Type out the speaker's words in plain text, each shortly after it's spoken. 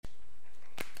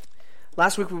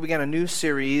Last week we began a new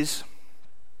series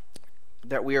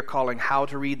that we are calling How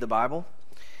to Read the Bible,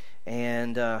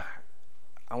 and I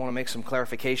want to make some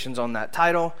clarifications on that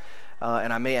title,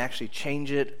 and I may actually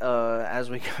change it as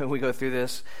we go through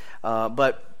this,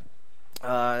 but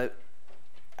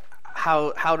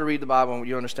how to read the Bible,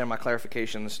 you'll understand my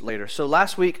clarifications later. So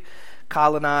last week,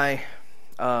 Kyle and I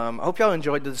hope y'all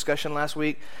enjoyed the discussion last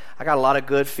week. I got a lot of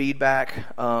good feedback,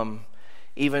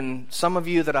 even some of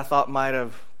you that I thought might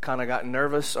have kind of gotten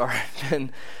nervous or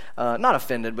been not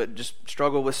offended, but just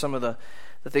struggled with some of the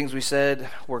things we said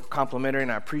were complimentary,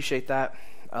 and I appreciate that.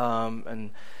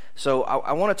 And so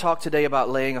I want to talk today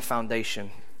about laying a foundation.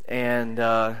 And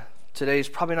today's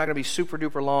probably not going to be super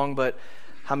duper long, but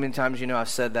how many times I've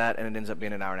said that and it ends up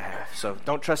being an hour and a half. So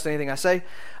don't trust anything I say.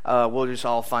 We'll just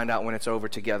all find out when it's over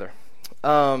together.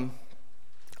 I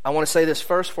want to say this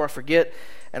first before I forget,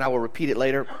 and I will repeat it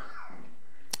later.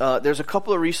 There's a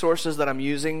couple of resources that I'm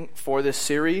using for this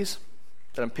series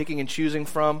that I'm picking and choosing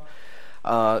from.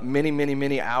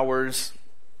 Many hours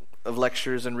of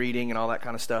lectures and reading and all that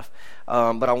kind of stuff.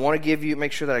 But I want to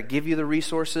make sure that I give you the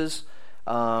resources.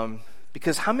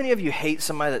 Because how many of you hate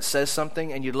somebody that says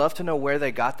something and you'd love to know where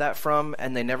they got that from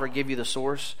and they never give you the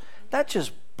source? That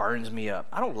just burns me up.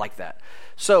 I don't like that.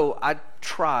 So I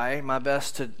try my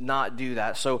best to not do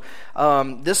that. So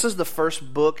this is the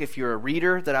first book, if you're a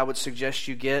reader, that I would suggest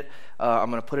you get. I'm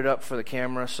going to put it up for the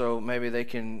camera so maybe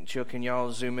can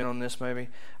y'all zoom in on this maybe?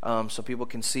 So people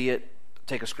can see it,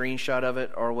 take a screenshot of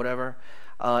it or whatever.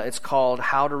 It's called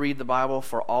How to Read the Bible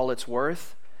for All It's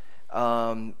Worth.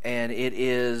 And it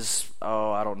is,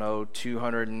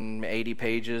 280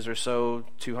 pages or so,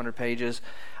 200 pages.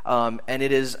 And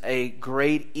it is a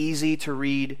great, easy to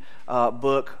read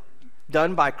book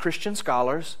done by Christian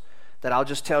scholars that I'll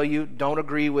just tell you don't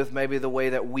agree with maybe the way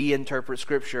that we interpret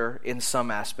Scripture in some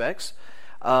aspects.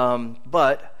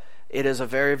 But it is a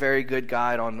very, very good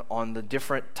guide on the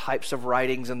different types of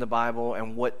writings in the Bible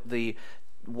and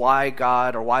why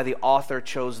God or why the author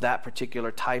chose that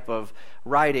particular type of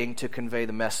writing to convey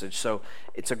the message. So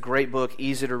it's a great book,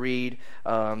 easy to read.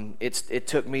 It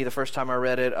took me the first time I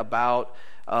read it about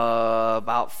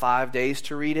 5 days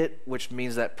to read it, which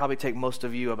means that probably take most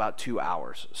of you about 2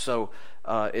 hours. So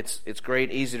it's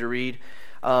great, easy to read.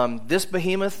 This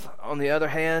behemoth, on the other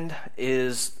hand,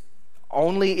 is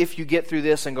only if you get through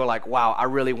this and go like, wow, I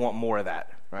really want more of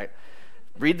that, right?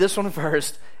 Read this one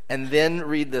first, and then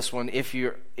read this one if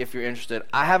you're interested.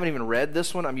 I haven't even read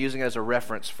this one. I'm using it as a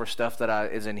reference for stuff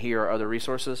that is in here or other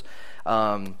resources.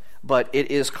 But it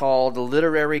is called The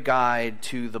Literary Guide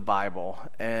to the Bible,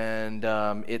 and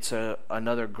it's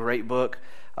another great book.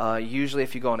 Usually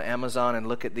if you go on Amazon and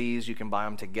look at these, you can buy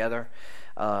them together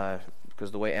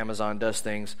because the way Amazon does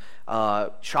things.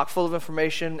 Chock full of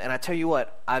information, and I tell you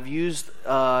what, I've used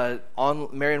on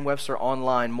Merriam-Webster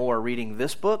online more reading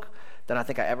this book than I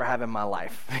think I ever have in my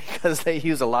life because they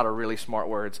use a lot of really smart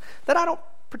words that I don't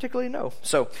particularly know.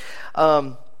 So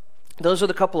those are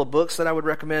the couple of books that I would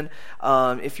recommend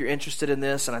if you're interested in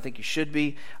this, and I think you should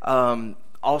be.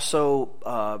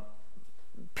 Also,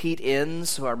 Pete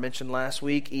Enns, who I mentioned last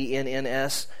week,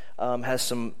 ENNS, has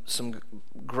some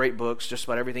great books, just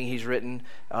about everything he's written.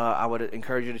 I would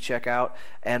encourage you to check out.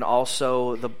 And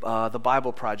also the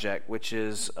Bible Project, which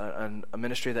is a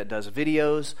ministry that does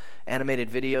videos,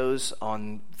 animated videos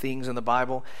on things in the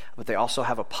Bible. But they also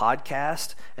have a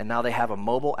podcast, and now they have a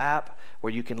mobile app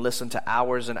where you can listen to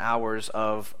hours and hours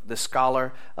of the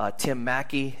scholar Tim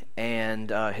Mackey and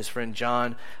his friend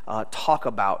John talk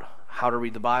about how to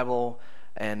read the Bible,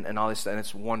 and all this, and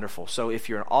it's wonderful. So if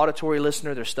you're an auditory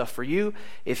listener, there's stuff for you.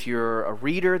 If you're a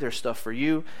reader, there's stuff for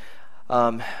you.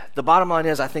 The bottom line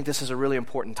is, I think this is a really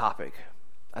important topic.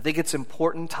 I think it's an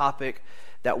important topic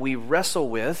that we wrestle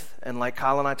with, and like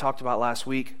Kyle and I talked about last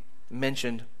week,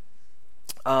 mentioned.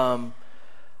 I'm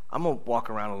going to walk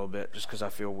around a little bit just because I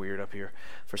feel weird up here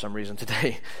for some reason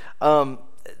today. I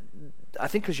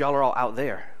think because y'all are all out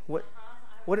there.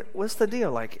 What's the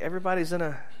deal? Like, everybody's in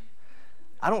a...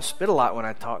 I don't spit a lot when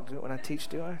I teach,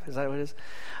 do I? Is that what it is?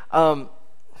 I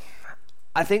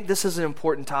think this is an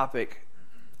important topic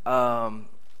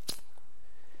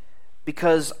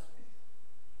because,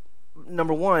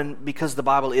 number one, because the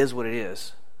Bible is what it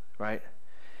is, right?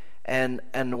 And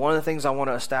one of the things I want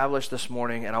to establish this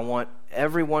morning, and I want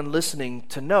everyone listening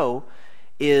to know,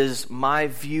 is my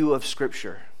view of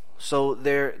Scripture. So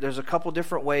there's a couple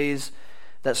different ways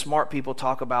that smart people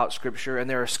talk about Scripture, and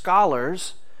there are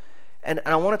scholars. And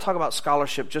I want to talk about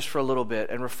scholarship just for a little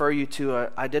bit and refer you to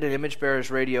I did an Image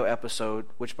Bearers radio episode,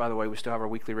 which, by the way, we still have our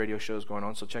weekly radio shows going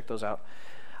on, so check those out.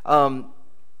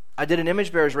 I I did an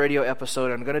Image Bearers radio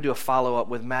episode. I'm going to do a follow-up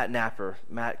with Matt Napper.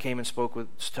 Matt came and spoke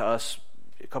to us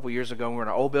a couple years ago. We were in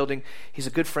our old building. He's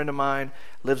a good friend of mine,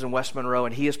 lives in West Monroe,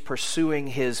 and he is pursuing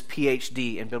his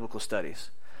PhD in biblical studies.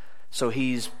 So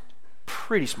he's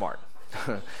pretty smart.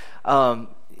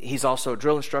 He's also a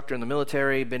drill instructor in the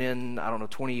military, been in,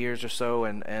 20 years or so,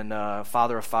 and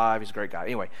father of 5. He's a great guy.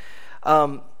 Anyway,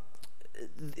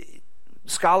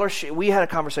 scholarship, we had a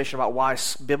conversation about why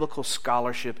biblical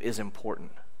scholarship is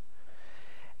important.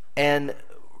 And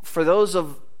for those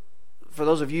of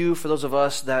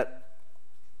us that,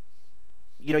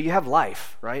 you have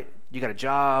life, right? You got a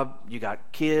job, you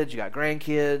got kids, you got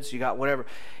grandkids, you got whatever.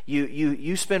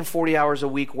 You spend 40 hours a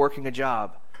week working a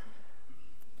job,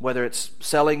 whether it's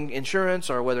selling insurance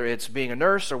or whether it's being a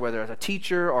nurse or whether it's a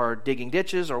teacher or digging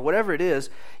ditches or whatever it is.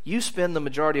 You spend the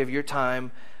majority of your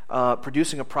time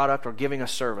producing a product or giving a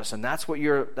service, and that's what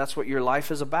your life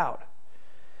is about.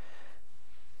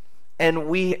 And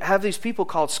we have these people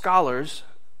called scholars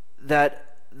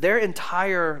that their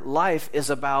entire life is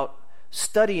about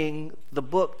studying the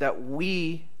book that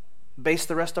we base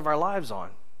the rest of our lives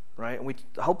on, right? And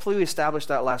hopefully we established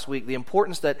that last week, the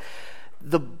importance that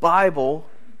the Bible,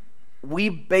 we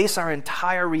base our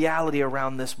entire reality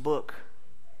around this book.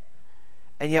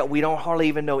 And yet we don't hardly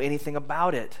even know anything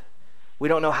about it. We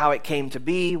don't know how it came to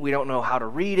be. We don't know how to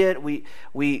read it. We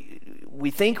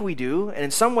think we do, and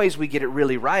in some ways we get it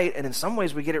really right, and in some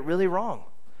ways we get it really wrong.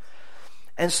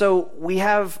 And so we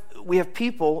have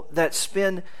people that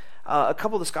spend a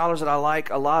couple of the scholars that I like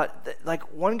a lot. Like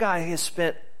one guy has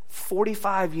spent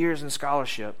 45 years in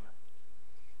scholarship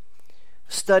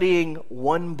studying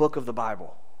one book of the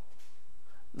Bible.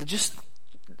 Just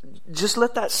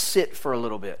let that sit for a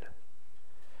little bit.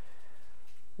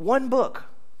 One book.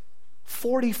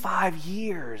 45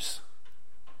 years.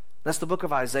 That's the book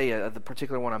of Isaiah, the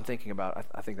particular one I'm thinking about.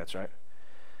 I think that's right.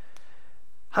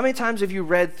 How many times have you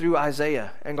read through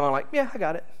Isaiah and gone like, yeah, I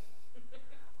got it?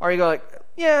 Or you go like,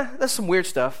 yeah, that's some weird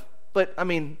stuff, but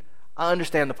I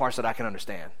understand the parts that I can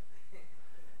understand.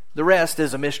 The rest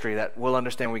is a mystery that we'll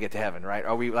understand when we get to heaven, right?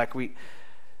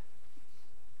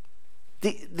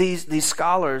 These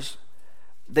scholars,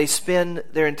 they spend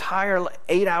their entire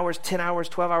 8 hours, 10 hours,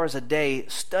 12 hours a day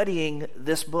studying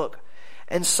this book.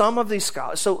 And some of these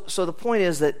scholars, so the point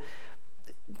is that,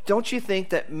 don't you think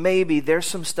that maybe there's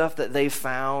some stuff that they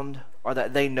found or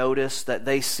that they notice, that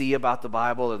they see about the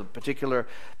Bible or the particular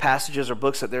passages or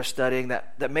books that they're studying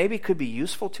that maybe could be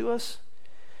useful to us?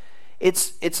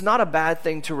 It's not a bad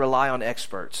thing to rely on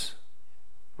experts,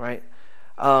 right?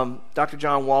 Dr.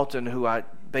 John Walton, who I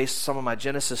based some of my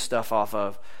Genesis stuff off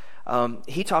of,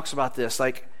 he talks about this,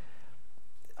 like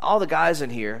all the guys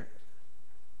in here,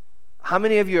 how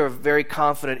many of you are very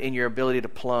confident in your ability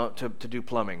to do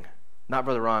plumbing? Not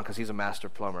Brother Ron, because he's a master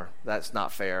plumber. That's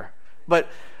not fair. But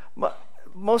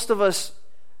most of us,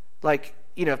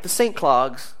 if the sink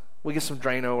clogs, we get some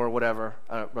Drano or whatever.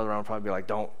 Brother Ron will probably be like,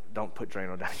 don't put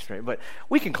Drano down your drain. But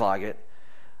we can clog it.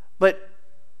 But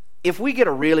if we get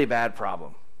a really bad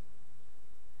problem,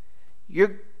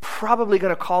 you're probably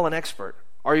going to call an expert.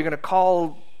 Or you're going to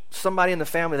call somebody in the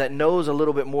family that knows a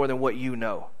little bit more than what you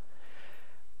know.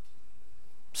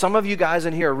 Some of you guys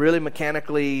in here are really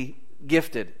mechanically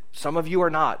gifted. Some of you are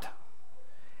not.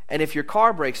 And if your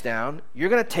car breaks down, you're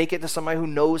going to take it to somebody who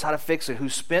knows how to fix it,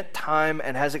 who's spent time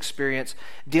and has experience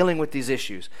dealing with these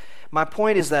issues. My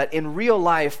point is that in real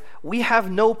life, we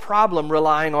have no problem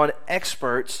relying on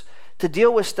experts to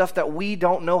deal with stuff that we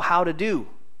don't know how to do.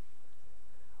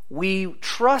 We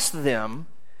trust them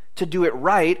to do it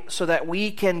right so that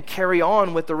we can carry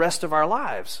on with the rest of our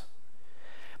lives.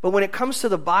 But when it comes to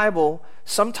the Bible,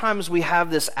 sometimes we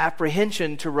have this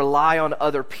apprehension to rely on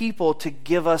other people to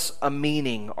give us a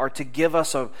meaning or to give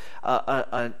us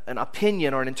an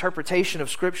opinion or an interpretation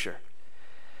of Scripture.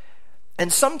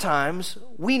 And sometimes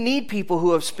we need people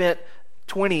who have spent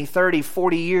 20, 30,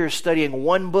 40 years studying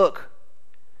one book.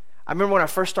 I remember when I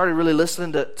first started really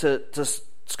listening to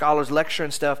scholars lecture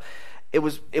and stuff, it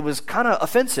was kind of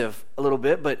offensive a little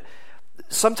bit, but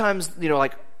sometimes,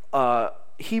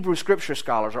 Hebrew Scripture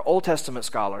scholars or Old Testament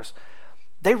scholars,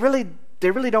 they really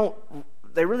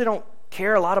don't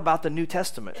care a lot about the New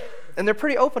Testament, and they're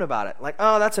pretty open about it. Like,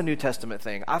 oh, that's a New Testament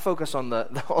thing. I focus on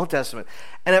the Old Testament.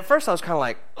 And at first, I was kind of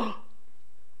like, oh,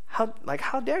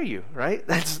 how dare you, right?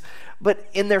 But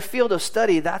in their field of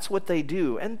study, that's what they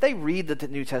do, and they read the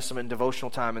New Testament in devotional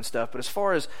time and stuff. But as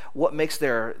far as what makes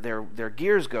their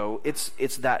gears go, it's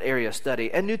that area of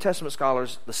study. And New Testament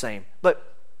scholars the same, but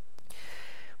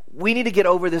we need to get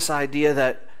over this idea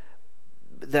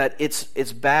that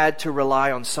it's bad to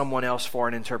rely on someone else for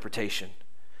an interpretation.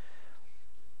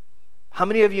 How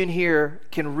many of you in here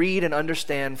can read and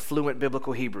understand fluent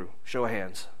biblical Hebrew? Show of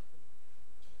hands.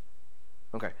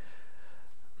 Okay.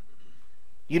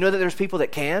 You know that there's people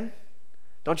that can?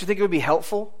 Don't you think it would be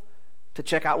helpful to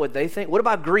check out what they think? What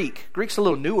about Greek? Greek's a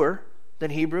little newer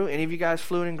than Hebrew. Any of you guys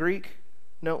fluent in Greek?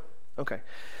 No? Okay.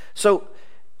 So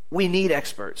we need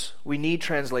experts. We need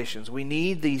translations. We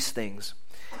need these things.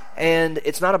 And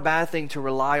it's not a bad thing to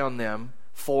rely on them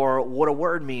for what a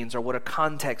word means or what a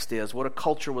context is, what a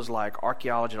culture was like,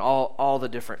 archaeology, and all the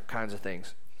different kinds of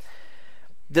things.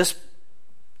 This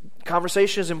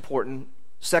conversation is important,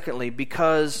 secondly,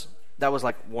 because that was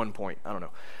like one point, I don't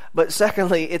know. But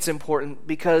secondly, it's important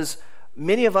because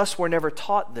many of us were never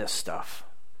taught this stuff.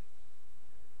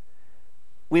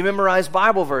 We memorized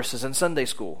Bible verses in Sunday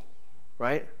school,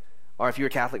 right? Or if you were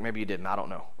Catholic, maybe you didn't. I don't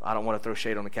know. I don't want to throw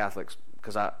shade on the Catholics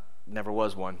because I never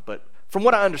was one. But from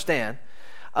what I understand,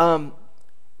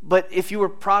 but if you were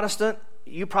Protestant,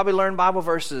 you probably learned Bible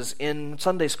verses in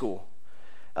Sunday school.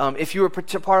 If you were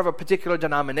part of a particular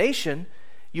denomination,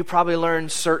 you probably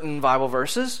learned certain Bible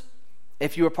verses.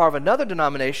 If you were part of another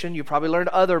denomination, you probably learned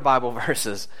other Bible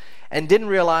verses and didn't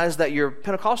realize that your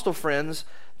Pentecostal friends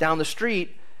down the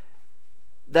street,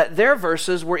 that their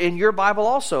verses were in your Bible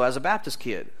also as a Baptist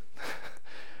kid.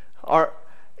 Or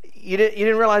you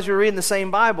didn't realize you were reading the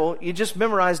same Bible. You just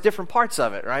memorized different parts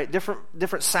of it, right?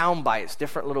 Different sound bites,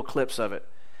 different little clips of it.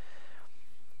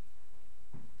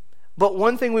 But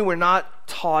one thing we were not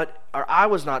taught, or I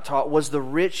was not taught, was the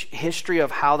rich history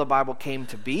of how the Bible came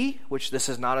to be, which this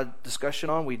is not a discussion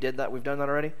on. We did that. We've done that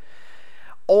already.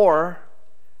 Or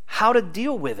how to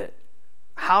deal with it,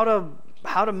 how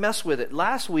to mess with it.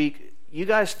 Last week, you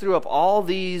guys threw up all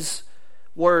these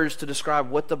words to describe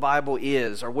what the Bible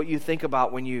is or what you think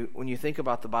about when you think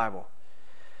about the Bible.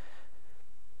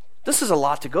 This is a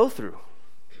lot to go through.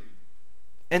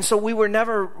 And so we were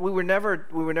never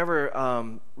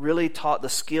really taught the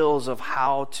skills of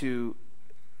how to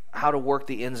work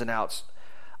the ins and outs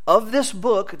of this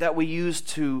book that we use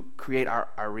to create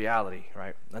our reality,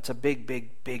 right? That's a big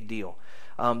deal.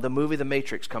 The movie The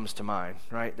Matrix comes to mind,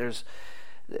 right?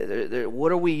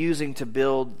 What are we using to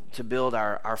build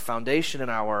our foundation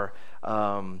and our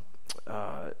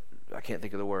I can't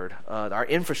think of the word, our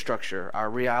infrastructure, our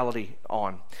reality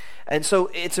on. And so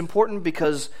it's important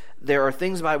because there are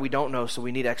things about it we don't know, so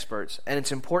we need experts. And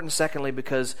it's important, secondly,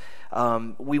 because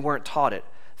we weren't taught it.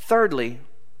 Thirdly,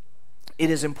 it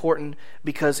is important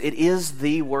because it is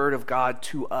the Word of God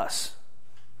to us.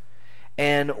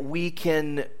 And we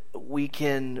can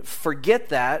forget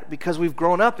that because we've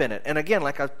grown up in it. And again,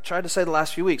 like I've tried to say the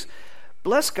last few weeks,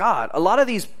 bless God, a lot of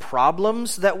these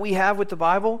problems that we have with the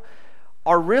Bible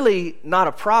are really not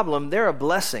a problem, they're a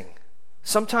blessing.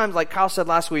 Sometimes, like Kyle said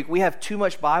last week, we have too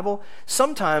much Bible.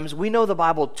 Sometimes we know the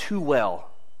Bible too well.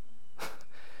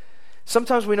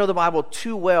 Sometimes we know the Bible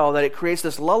too well that it creates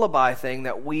this lullaby thing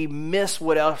that we miss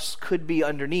what else could be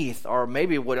underneath, or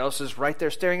maybe what else is right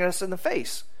there staring at us in the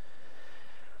face.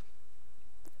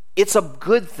 It's a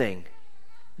good thing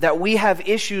that we have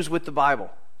issues with the Bible.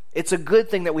 It's a good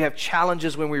thing that we have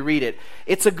challenges when we read it.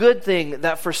 It's a good thing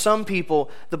that for some people,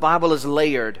 the Bible is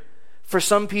layered. For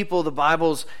some people, the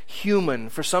Bible's human.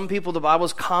 For some people, the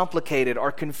Bible's complicated or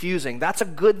confusing. That's a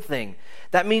good thing.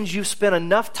 That means you've spent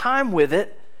enough time with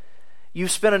it.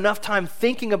 You've spent enough time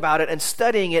thinking about it and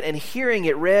studying it and hearing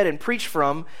it read and preached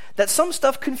from that some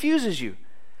stuff confuses you.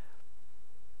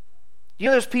 You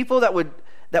know, there's people that would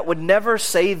never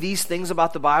say these things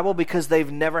about the Bible because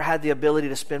they've never had the ability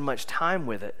to spend much time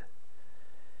with it.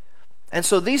 And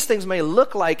so these things may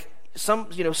look like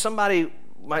somebody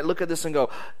might look at this and go,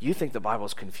 you think the Bible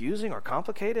is confusing or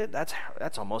complicated?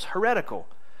 That's almost heretical.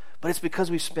 But it's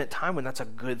because we've spent time with it. That's a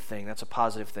good thing. That's a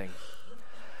positive thing.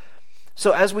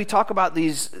 So as we talk about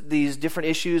these different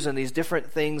issues and these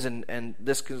different things, and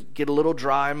this could get a little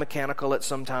dry and mechanical at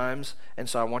sometimes, and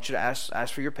so I want you to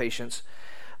ask for your patience.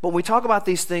 But when we talk about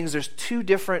these things, there's two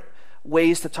different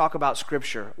ways to talk about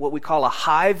Scripture, what we call a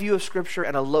high view of Scripture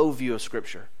and a low view of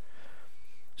Scripture.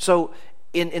 So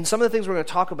in some of the things we're going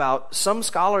to talk about, some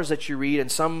scholars that you read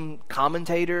and some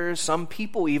commentators, some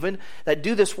people even that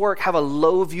do this work have a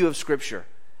low view of Scripture.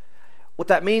 What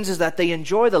that means is that they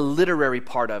enjoy the literary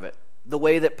part of it, the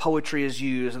way that poetry is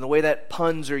used and the way that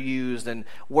puns are used and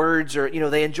words are,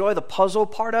 they enjoy the puzzle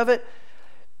part of it,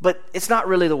 but it's not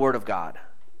really the Word of God.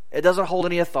 It doesn't hold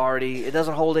any authority. It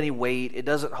doesn't hold any weight. It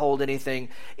doesn't hold anything.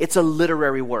 It's a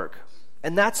literary work.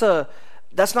 And that's a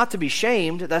That's not to be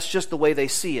shamed. That's just the way they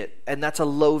see it. And that's a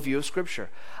low view of Scripture.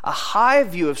 A high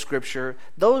view of Scripture,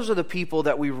 those are the people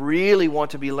that we really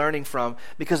want to be learning from,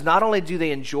 because not only do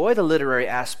they enjoy the literary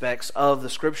aspects of the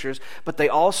Scriptures, but they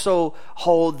also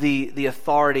hold the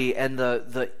authority and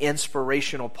the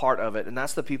inspirational part of it. And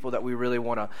that's the people that we really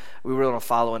want to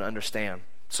follow and understand.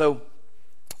 So,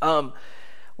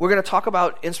 we're going to talk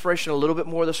about inspiration a little bit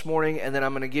more this morning, and then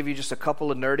I'm going to give you just a couple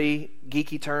of nerdy,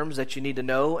 geeky terms that you need to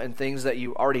know and things that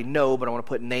you already know, but I want to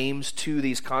put names to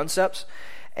these concepts,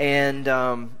 and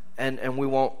we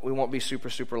won't be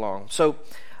super long. So,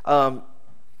 I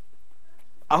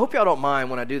hope y'all don't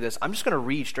mind when I do this. I'm just going to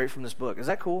read straight from this book. Is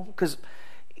that cool? Because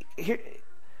here,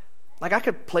 like, I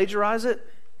could plagiarize it,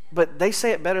 but they say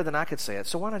it better than I could say it.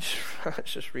 So why not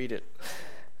just read it?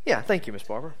 Yeah, thank you, Miss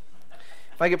Barber.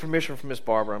 If I get permission from Miss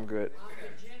Barber, I'm good.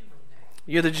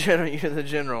 You're the general. You're the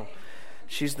general.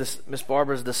 She's Miss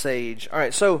Barber's the sage. All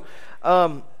right. So,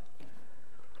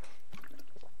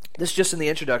 this is just in the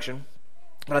introduction,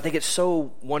 but I think it's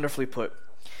so wonderfully put.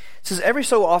 It says, every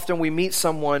so often we meet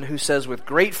someone who says with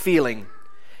great feeling,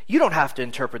 "You don't have to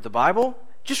interpret the Bible.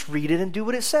 Just read it and do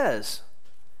what it says."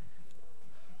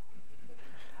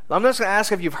 I'm just going to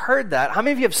ask if you've heard that. How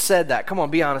many of you have said that? Come on,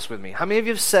 be honest with me. How many of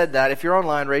you have said that? If you're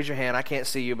online, raise your hand. I can't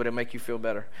see you, but it'll make you feel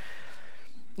better.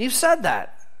 You've said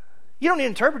that. You don't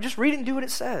need to interpret. Just read it and do what it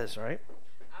says, right?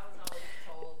 I was always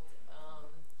told,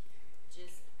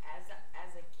 just as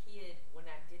a kid, when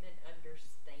I didn't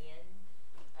understand,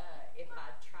 if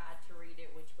I tried to read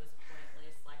it, which was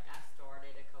pointless, like I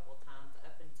started a couple times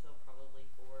up until probably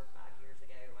 4 or 5 years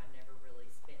ago, I never really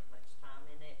spent much time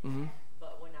in it. Mm-hmm.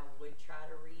 But when I would try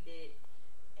to read it,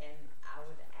 and I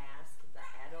would ask the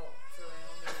adults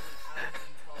around me, I would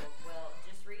be told, well,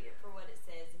 just read it for what it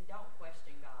says and don't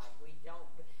question God. We don't.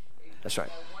 That's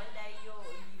right. One day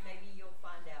maybe you'll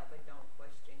find out, but don't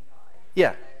question God.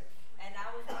 Yeah. And I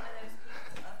was one of those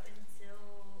people up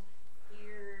until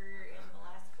here in the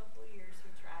last couple of years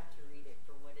who tried to read it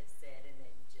for what it said, and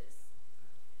it just.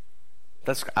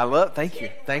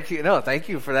 Thank you. No, thank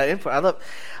you for that input. I love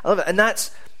it, and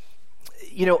that's.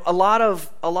 A lot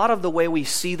of the way we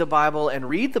see the Bible and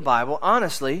read the Bible,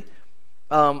 honestly,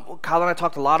 Kyle and I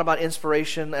talked a lot about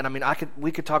inspiration, and I mean,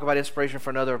 we could talk about inspiration for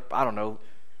another, I don't know,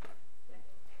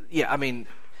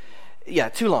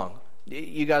 too long.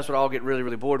 You guys would all get really,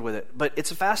 really bored with it. But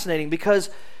it's fascinating because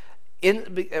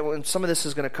and some of this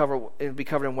is going to be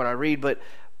covered in what I read, but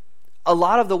a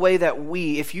lot of the way that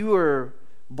if you were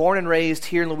born and raised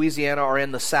here in Louisiana or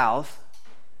in the South,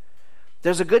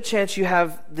 there's a good chance you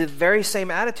have the very same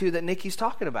attitude that Nikki's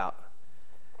talking about.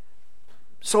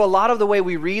 So a lot of the way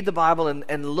we read the Bible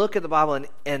and look at the Bible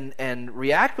and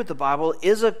react with the Bible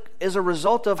is a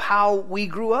result of how we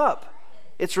grew up.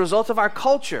 It's a result of our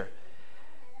culture.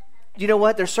 You know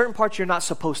what? There's certain parts you're not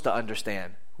supposed to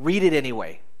understand. Read it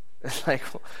anyway. It's like,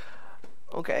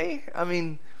 okay, I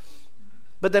mean,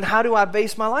 but then how do I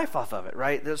base my life off of it,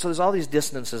 right? So there's all these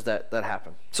dissonances that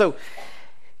happen. So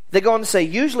they go on to say,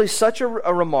 usually such a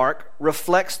remark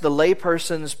reflects the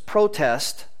layperson's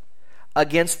protest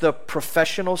against the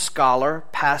professional scholar,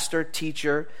 pastor,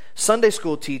 teacher, Sunday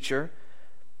school teacher,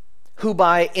 who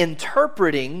by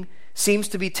interpreting seems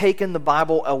to be taking the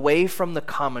Bible away from the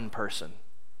common person.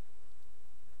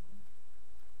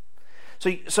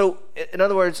 So in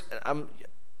other words,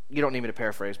 you don't need me to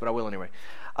paraphrase, but I will anyway.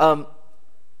 I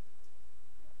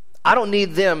don't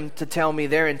need them to tell me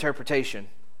their interpretation.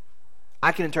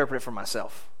 I can interpret it for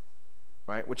myself,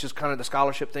 right? Which is kind of the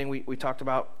scholarship thing we talked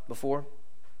about before.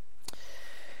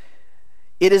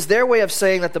 It is their way of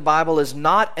saying that the Bible is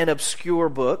not an obscure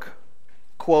book.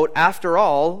 Quote, after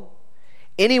all,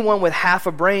 anyone with half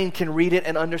a brain can read it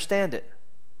and understand it.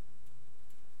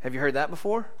 Have you heard that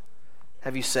before?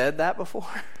 Have you said that before?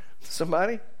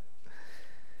 Somebody?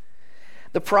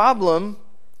 The problem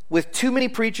with too many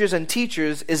preachers and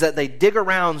teachers is that they dig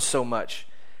around so much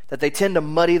that they tend to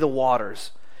muddy the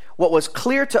waters. What was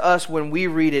clear to us when we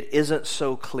read it isn't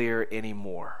so clear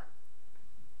anymore.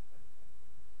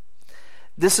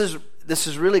 This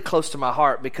is really close to my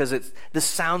heart because this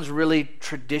sounds really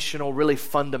traditional, really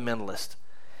fundamentalist.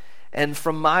 And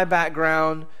from my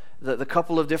background, the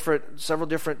several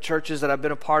different churches that I've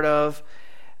been a part of,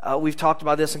 we've talked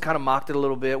about this and kind of mocked it a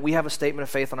little bit. We have a statement of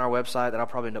faith on our website that I'll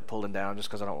probably end up pulling down just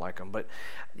because I don't like them. But,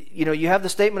 you have the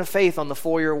statement of faith on the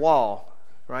foyer wall,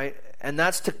 right? And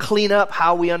that's to clean up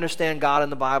how we understand God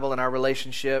in the Bible and our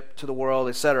relationship to the world,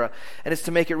 etc. And it's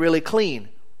to make it really clean.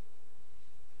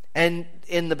 And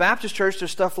in the Baptist church,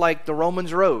 there's stuff like the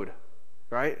Romans Road,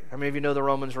 right? How many of you know the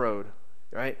Romans Road,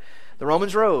 right? The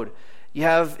Romans Road.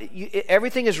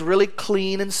 Everything is really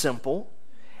clean and simple.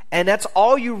 And that's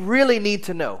all you really need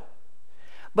to know.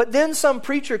 But then some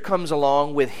preacher comes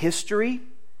along with history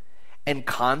and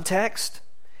context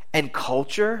and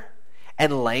culture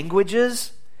and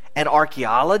languages and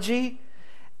archaeology,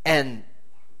 and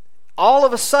all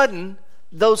of a sudden,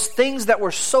 those things that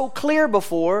were so clear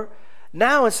before,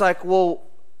 now it's like, well,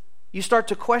 you start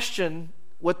to question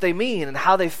what they mean and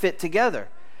how they fit together.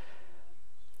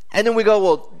 And then we go,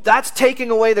 well, that's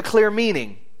taking away the clear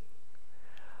meaning.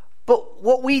 But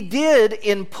what we did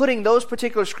in putting those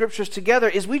particular scriptures together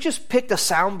is we just picked a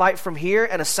soundbite from here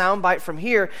and a soundbite from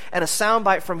here and a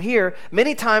soundbite from here,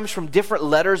 many times from different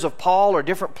letters of Paul or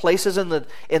different places in the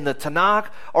Tanakh,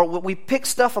 or we pick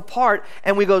stuff apart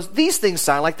and we go, these things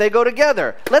sound like they go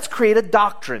together. Let's create a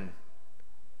doctrine.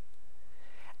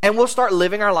 And we'll start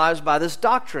living our lives by this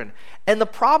doctrine. And the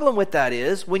problem with that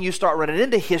is, when you start running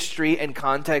into history and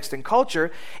context and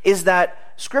culture, is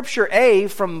that Scripture A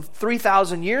from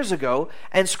 3,000 years ago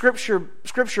and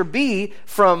Scripture B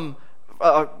from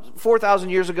 4,000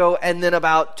 years ago and then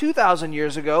about 2,000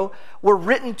 years ago were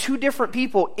written to different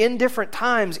people in different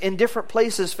times, in different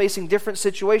places, facing different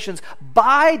situations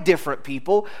by different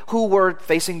people who were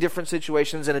facing different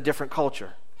situations in a different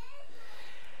culture.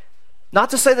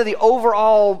 Not to say that the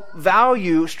overall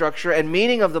value structure and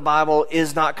meaning of the Bible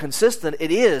is not consistent.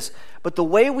 It is. But the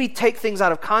way we take things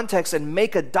out of context and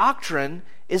make a doctrine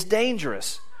is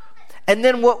dangerous. And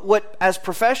then what as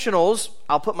professionals,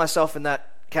 I'll put myself in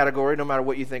that category no matter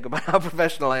what you think about how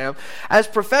professional I am. As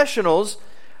professionals,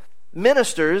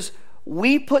 ministers,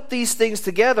 we put these things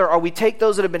together, or we take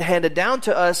those that have been handed down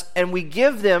to us and we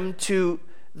give them to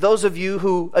those of you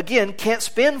who, again, can't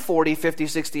spend 40, 50,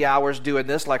 60 hours doing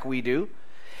this like we do.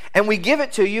 And we give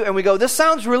it to you and we go, this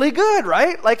sounds really good,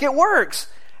 right? Like it works.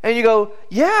 And you go,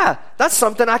 yeah, that's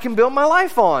something I can build my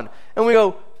life on. And we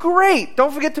go, great.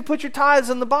 Don't forget to put your tithes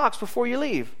in the box before you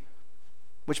leave.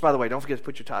 Which, by the way, don't forget to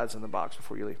put your tithes in the box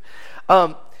before you leave.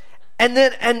 And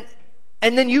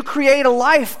then you create a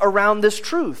life around this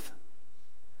truth.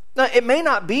 Now, it may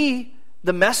not be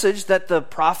the message that the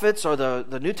prophets or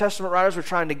the New Testament writers were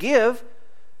trying to give,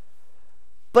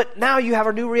 but now you have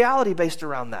a new reality based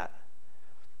around that.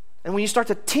 And when you start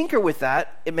to tinker with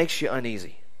that, it makes you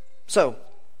uneasy. So,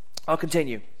 I'll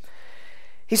continue.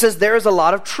 He says, there is a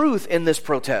lot of truth in this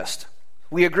protest.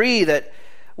 We agree that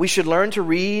we should learn to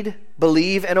read,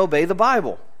 believe, and obey the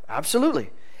Bible. Absolutely.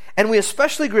 And we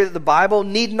especially agree that the Bible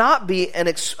need not be an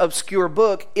obscure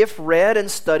book if read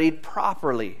and studied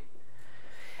properly.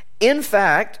 In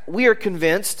fact, we are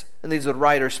convinced, and these are the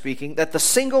writers speaking, that the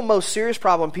single most serious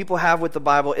problem people have with the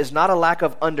Bible is not a lack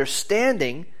of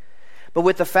understanding, but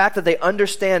with the fact that they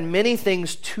understand many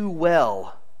things too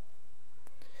well.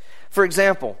 For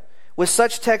example, with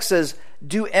such texts as,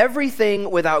 do everything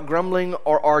without grumbling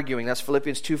or arguing, that's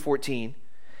Philippians 2:14,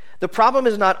 the problem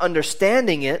is not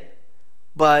understanding it,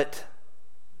 but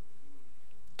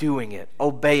doing it,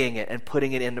 obeying it, and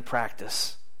putting it into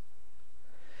practice.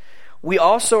 We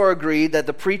also are agreed that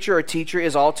the preacher or teacher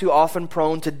is all too often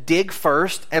prone to dig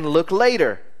first and look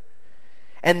later,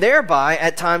 and thereby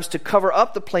at times to cover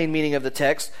up the plain meaning of the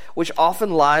text, which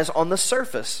often lies on the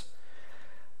surface.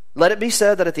 Let it be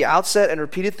said that at the outset and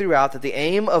repeated throughout that the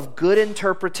aim of good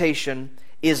interpretation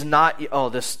is not,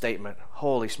 this statement,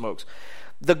 holy smokes.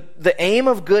 The aim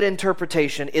of good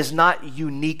interpretation is not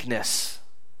uniqueness.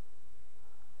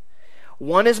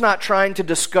 One is not trying to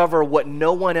discover what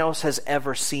no one else has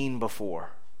ever seen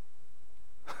before.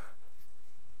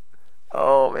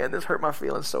 Oh man, this hurt my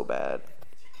feelings so bad.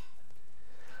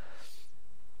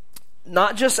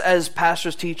 Not just as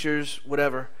pastors, teachers,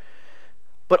 whatever,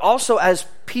 but also as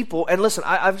people. And listen,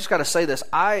 I've just got to say this.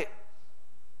 I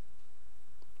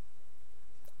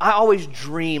always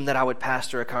dreamed that I would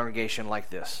pastor a congregation like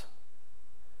this.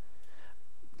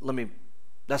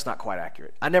 That's not quite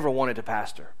accurate. I never wanted to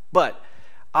pastor, but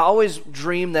I always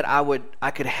dreamed that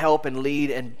I could help and lead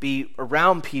and be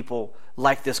around people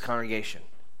like this congregation.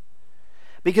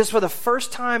 Because for the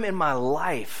first time in my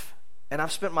life, and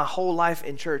I've spent my whole life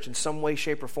in church in some way,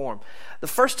 shape, or form, the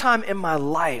first time in my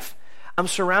life, I'm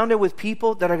surrounded with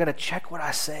people that are going to check what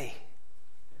I say.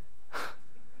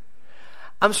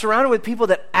 I'm surrounded with people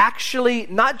that actually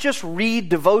not just read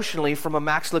devotionally from a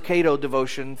Max Lucado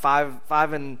devotion, 5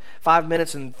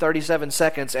 minutes and 37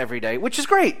 seconds every day, which is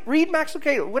great. Read Max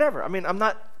Lucado, whatever. I mean, I'm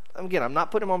not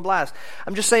putting him on blast.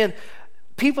 I'm just saying,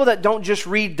 people that don't just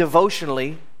read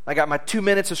devotionally, I got my 2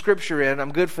 minutes of scripture in,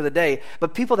 I'm good for the day,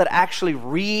 but people that actually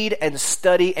read and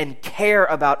study and care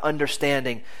about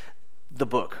understanding the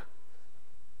book.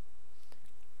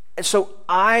 And so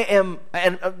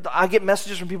I get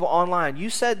messages from people online. You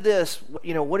said this,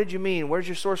 what did you mean? Where's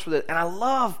your source for this? And I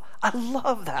love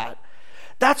that.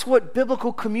 That's what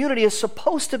biblical community is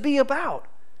supposed to be about.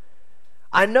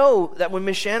 I know that when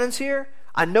Miss Shannon's here,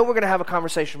 I know we're going to have a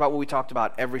conversation about what we talked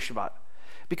about every Shabbat,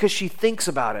 because she thinks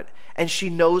about it and she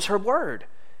knows her word.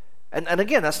 And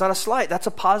again, that's not a slight. That's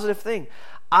a positive thing.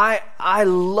 I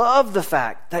love the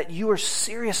fact that you are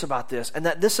serious about this, and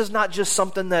that this is not just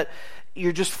something that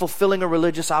you're just fulfilling a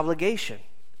religious obligation.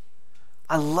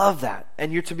 I love that,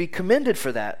 and you're to be commended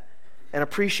for that and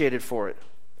appreciated for it.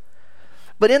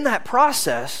 But in that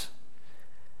process,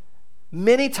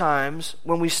 many times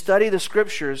when we study the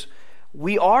Scriptures,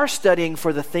 we are studying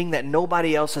for the thing that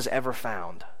nobody else has ever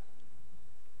found.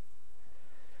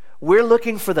 We're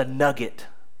looking for the nugget.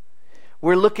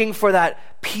 We're looking for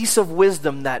that piece of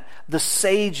wisdom that the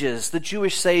sages, the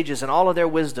Jewish sages and all of their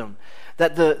wisdom,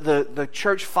 that the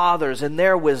church fathers and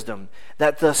their wisdom,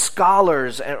 that the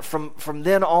scholars from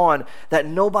then on, that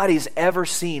nobody's ever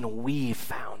seen, we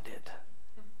found it.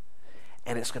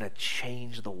 And it's going to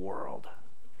change the world.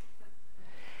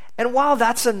 And while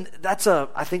I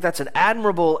think that's an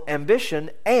admirable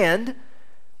ambition, and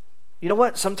you know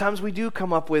what? Sometimes we do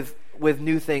come up with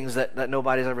new things that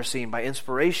nobody's ever seen by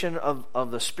inspiration of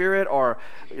the Spirit or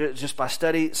just by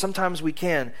study. Sometimes we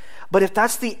can. But if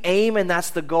that's the aim and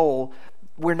that's the goal,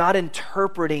 we're not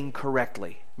interpreting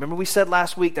correctly. Remember we said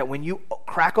last week that when you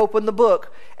crack open the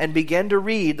book and begin to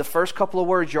read the first couple of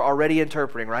words, you're already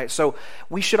interpreting, right? So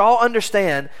we should all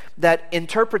understand that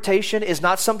interpretation is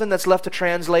not something that's left to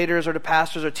translators or to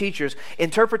pastors or teachers.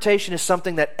 Interpretation is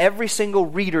something that every single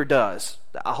reader does.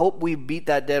 I hope we beat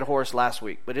that dead horse last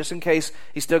week, but just in case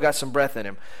he's still got some breath in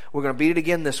him, we're going to beat it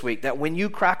again this week. That when you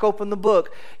crack open the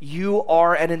book, you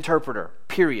are an interpreter,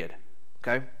 period.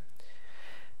 Okay?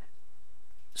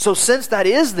 So since that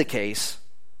is the case,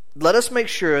 let us make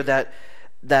sure that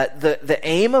the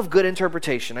aim of good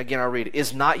interpretation, again I'll read it,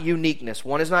 is not uniqueness.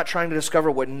 One is not trying to discover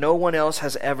what no one else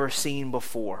has ever seen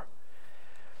before.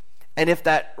 And if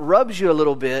that rubs you a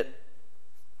little bit,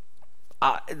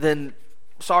 then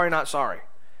sorry, not sorry.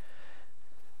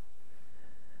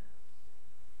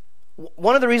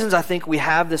 One of the reasons I think we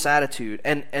have this attitude,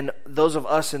 and those of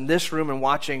us in this room and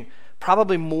watching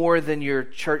probably more than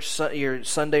your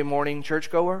Sunday morning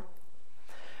churchgoer,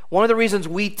 one of the reasons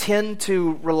we tend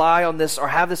to rely on this or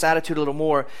have this attitude a little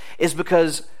more is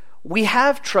because we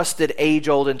have trusted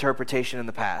age-old interpretation in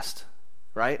the past,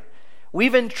 right?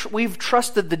 We've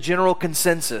trusted the general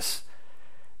consensus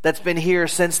that's been here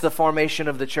since the formation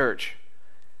of the church.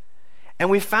 And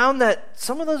we found that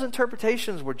some of those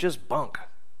interpretations were just bunk.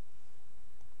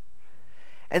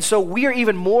 And so we are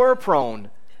even more prone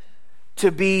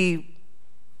to be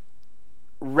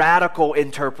radical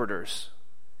interpreters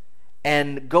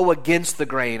and go against the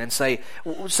grain and say,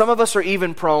 some of us are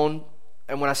even prone,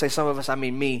 and when I say some of us, I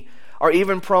mean me, are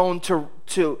even prone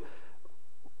to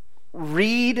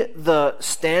read the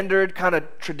standard kind of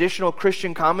traditional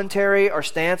Christian commentary or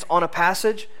stance on a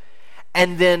passage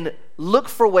and then look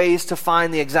for ways to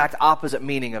find the exact opposite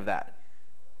meaning of that.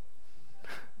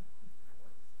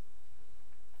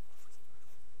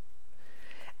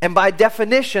 And by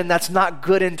definition, that's not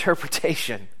good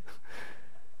interpretation.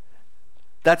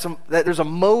 There's a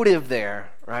motive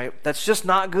there, right? That's just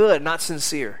not good, not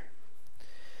sincere.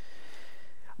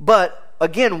 But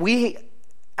again, we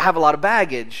have a lot of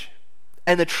baggage.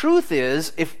 And the truth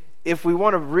is, if we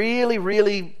want to really,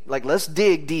 really, let's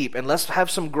dig deep and let's have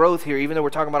some growth here, even though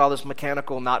we're talking about all this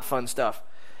mechanical, not fun stuff.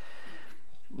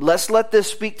 Let's let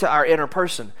this speak to our inner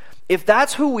person. If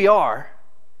that's who we are,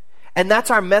 and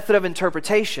that's our method of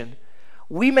interpretation,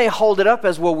 we may hold it up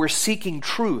as, well, we're seeking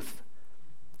truth.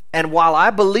 And while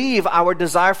I believe our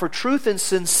desire for truth is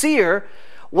sincere,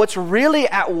 what's really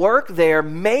at work there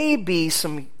may be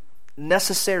some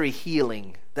necessary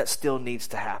healing that still needs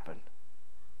to happen.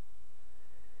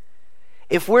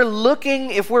 If we're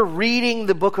reading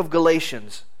the book of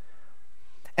Galatians,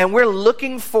 and we're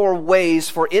looking for ways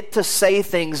for it to say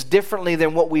things differently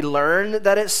than what we learned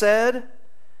that it said,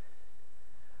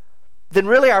 then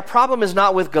really our problem is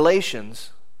not with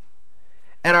Galatians.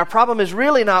 And our problem is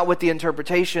really not with the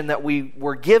interpretation that we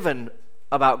were given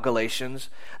about Galatians.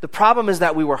 The problem is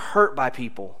that we were hurt by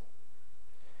people.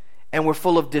 And we're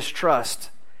full of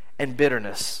distrust and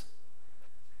bitterness.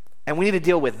 And we need to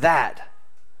deal with that,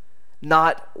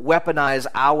 not weaponize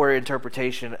our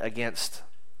interpretation against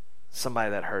somebody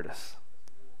that hurt us.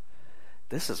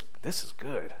 This is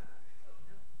good.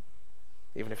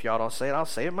 Even if y'all don't say it, I'll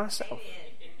say it myself.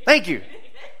 Thank you.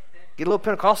 Get a little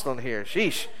Pentecostal in here.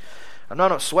 Sheesh. I'm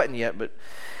not sweating yet, but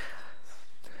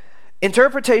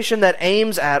interpretation that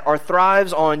aims at or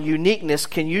thrives on uniqueness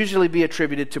can usually be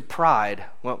attributed to pride.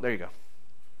 Well, there you go.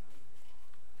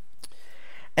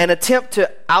 and attempt to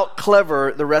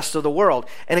out-clever the rest of the world.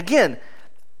 And again,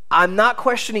 I'm not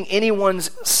questioning anyone's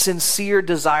sincere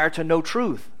desire to know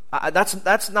truth.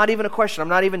 That's not even a question. I'm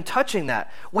not even touching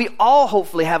that. We all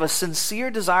hopefully have a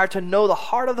sincere desire to know the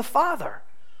heart of the Father.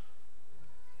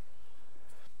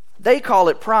 They call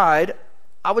it pride.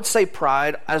 I would say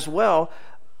pride as well,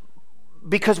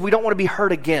 because we don't want to be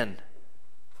hurt again.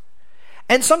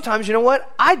 And sometimes, you know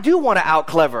what? I do want to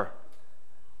out-clever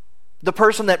the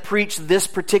person that preached this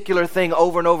particular thing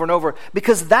over and over and over,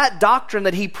 because that doctrine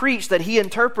that he preached, that he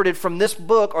interpreted from this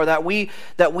book, or that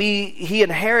he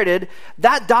inherited,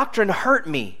 that doctrine hurt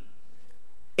me.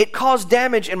 It caused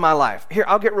damage in my life. Here,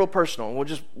 I'll get real personal.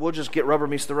 We'll just get rubber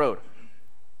meets the road.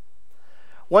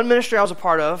 One ministry I was a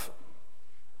part of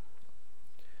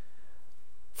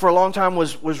for a long time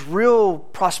was real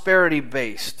prosperity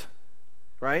based,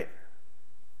 right?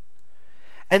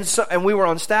 And we were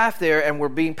on staff there, and we're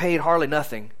being paid hardly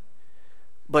nothing,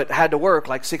 but had to work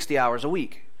like 60 hours a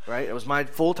week, right? It was my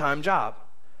full-time job.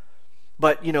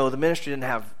 But, the ministry didn't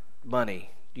have money,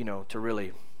 to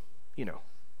really,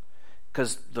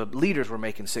 because the leaders were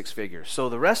making six figures. So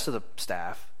the rest of the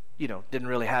staff, didn't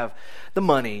really have the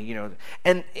money,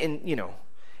 And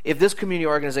if this community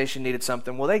organization needed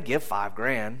something, well, they give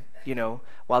 $5,000,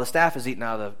 while the staff is eating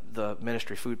out of the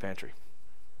ministry food pantry.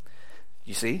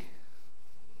 You see?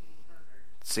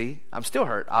 See, I'm still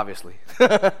hurt, obviously.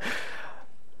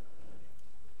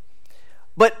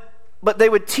 But they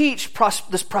would teach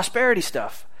this prosperity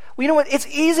stuff. Well, you know what? It's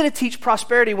easy to teach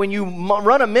prosperity when you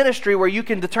run a ministry where you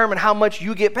can determine how much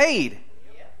you get paid.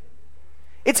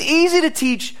 It's easy to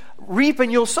teach reap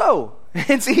and you'll sow.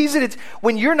 It's easy to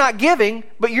when you're not giving,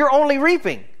 but you're only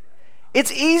reaping.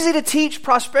 It's easy to teach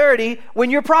prosperity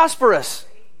when you're prosperous.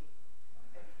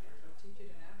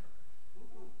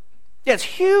 Yeah, it's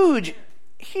huge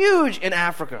in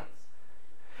Africa.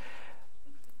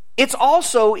 It's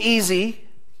also easy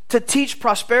to teach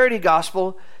prosperity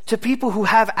gospel to people who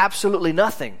have absolutely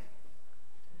nothing,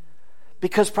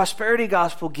 because prosperity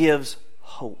gospel gives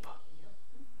hope.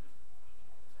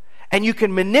 And you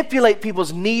can manipulate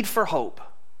people's need for hope.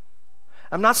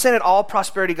 I'm not saying that all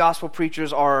prosperity gospel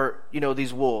preachers are,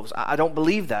 these wolves. I don't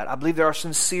believe that. I believe there are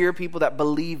sincere people that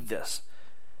believe this.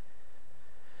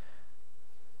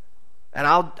 And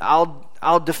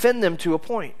I'll defend them to a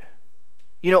point.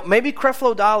 Maybe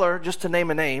Creflo Dollar, just to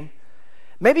name a name,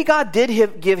 maybe God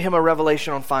did give him a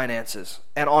revelation on finances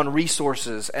and on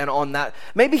resources and on that.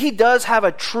 Maybe he does have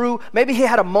maybe he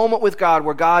had a moment with God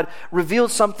where God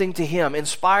revealed something to him,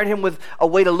 inspired him with a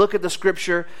way to look at the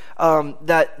scripture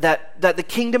that the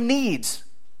kingdom needs.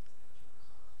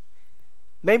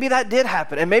 Maybe that did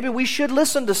happen, and maybe we should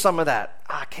listen to some of that.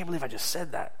 I can't believe I just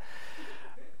said that.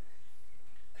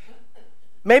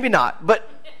 Maybe not, but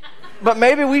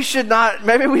maybe we should not.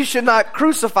 Maybe we should not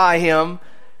crucify him,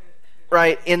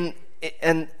 right? And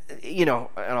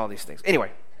all these things.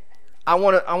 Anyway, I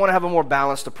want to have a more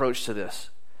balanced approach to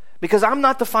this, because I'm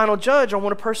not the final judge on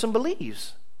what a person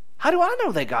believes. How do I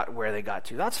know they got where they got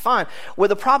to? That's fine. Where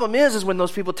the problem is when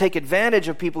those people take advantage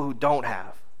of people who don't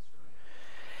have.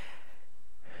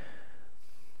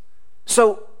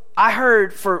 So I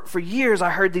heard for years. I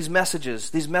heard these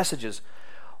messages.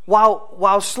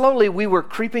 While slowly we were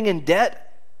creeping in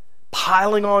debt,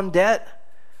 piling on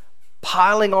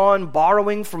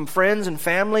borrowing from friends and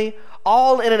family,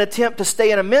 all in an attempt to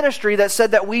stay in a ministry that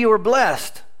said that we were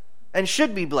blessed and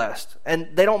should be blessed. And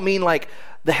they don't mean like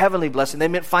the heavenly blessing. They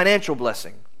meant financial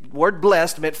blessing. The word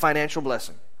blessed meant financial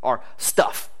blessing or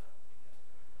stuff.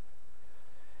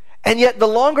 And yet the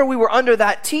longer we were under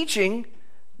that teaching,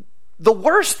 the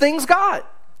worse things got.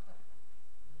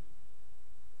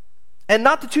 And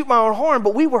not to toot my own horn,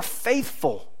 but we were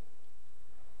faithful.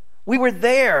 We were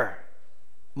there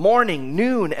morning,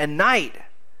 noon, and night.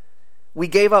 We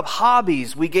gave up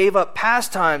hobbies. We gave up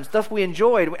pastimes, stuff we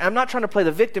enjoyed. I'm not trying to play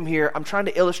the victim here. I'm trying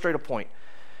to illustrate a point.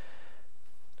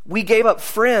 We gave up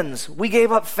friends. We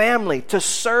gave up family to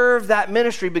serve that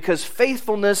ministry, because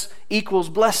faithfulness equals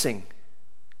blessing.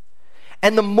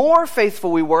 And the more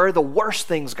faithful we were, the worse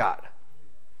things got.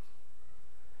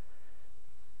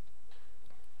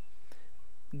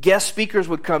 Guest speakers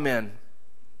would come in,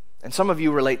 and some of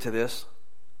you relate to this.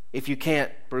 If you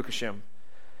can't, Baruch Hashem.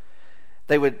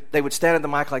 They would stand at the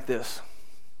mic like this.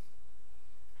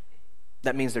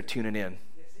 That means they're tuning in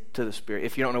to the Spirit.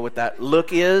 If you don't know what that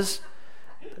look is,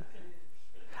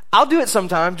 I'll do it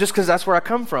sometime just because that's where I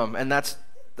come from, and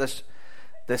they'll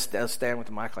stand with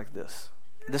the mic like this.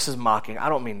 This is mocking. I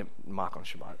don't mean to mock on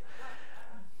Shabbat.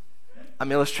 I'm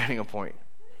illustrating a point.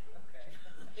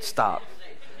 Stop.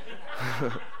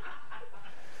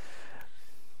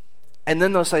 And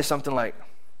then they'll say something like,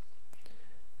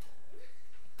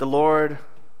 the Lord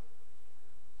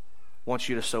wants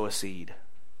you to sow a seed.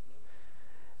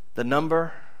 The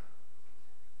number,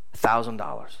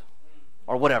 $1,000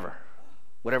 or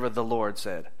whatever the Lord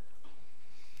said.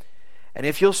 And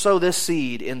if you'll sow this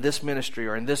seed in this ministry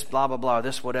or in this blah, blah, blah,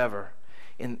 this whatever,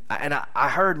 and I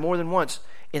heard more than once,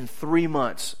 in 3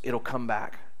 months it'll come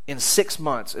back. In 6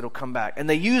 months it'll come back. And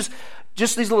they use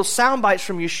just these little sound bites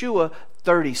from Yeshua,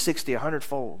 30, 60,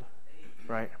 100-fold.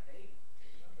 Right?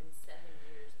 In 7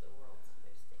 years, the world's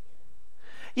supposed to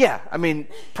end. Yeah, I mean,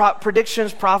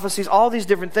 predictions, prophecies, all these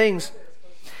different things.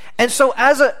 And so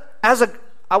I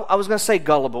was going to say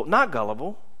gullible. Not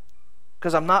gullible,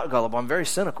 because I'm not gullible. I'm very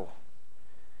cynical.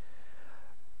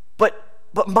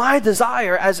 But my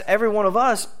desire, as every one of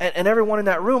us and everyone in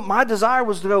that room, my desire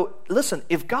was to go, listen,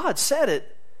 if God said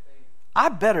it, I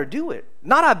better do it.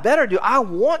 Not I better do it, I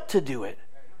want to do it.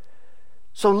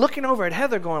 So looking over at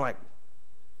Heather going like,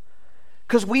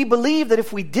 because we believe that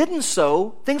if we didn't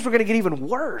sow, things were going to get even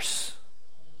worse.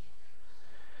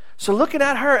 So looking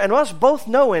at her and us both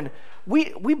knowing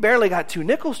we barely got 2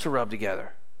 nickels to rub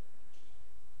together.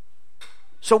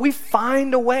 So we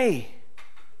find a way,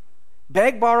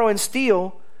 beg, borrow, and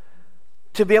steal,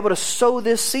 to be able to sow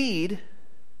this seed.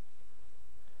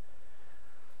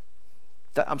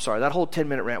 That whole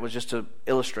 10-minute rant was just to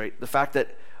illustrate the fact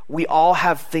that we all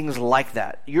have things like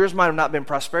that. Yours might have not been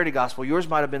prosperity gospel. Yours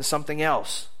might have been something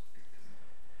else.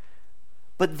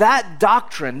 But that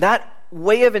doctrine, that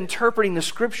way of interpreting the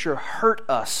scripture hurt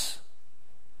us.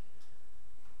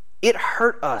 It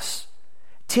hurt us.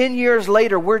 10 years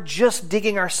later, we're just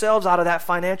digging ourselves out of that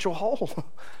financial hole.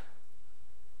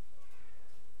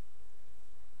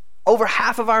 Over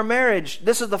half of our marriage,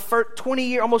 this is the first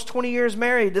almost 20 years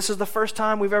married, this is the first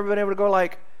time we've ever been able to go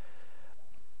like,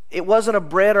 it wasn't a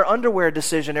bread or underwear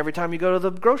decision every time you go to the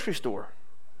grocery store,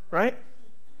 right?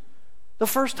 The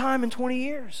first time in 20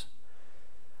 years.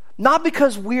 Not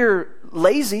because we're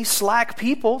lazy, slack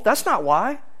people, that's not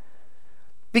why.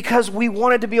 Because we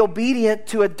wanted to be obedient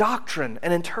to a doctrine,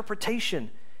 an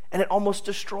interpretation, and it almost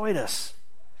destroyed us.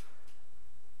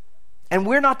 And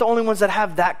we're not the only ones that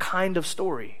have that kind of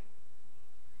story.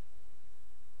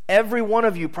 Every one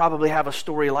of you probably have a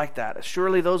story like that.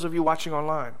 Surely those of you watching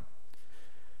online.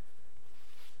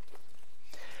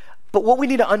 But what we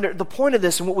need to the point of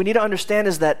this and what we need to understand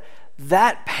is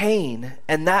that pain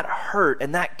and that hurt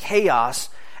and that chaos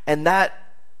and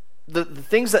that the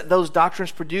things that those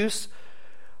doctrines produce,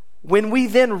 when we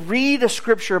then read a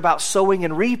scripture about sowing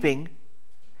and reaping,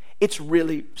 it's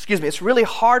really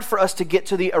hard for us to get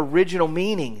to the original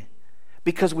meaning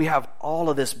because we have all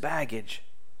of this baggage.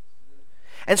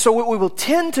 And so what we will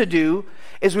tend to do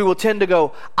is we will tend to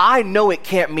go, I know it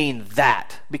can't mean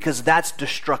that because that's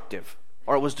destructive,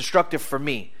 or it was destructive for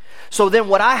me. So then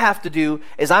what I have to do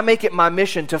is I make it my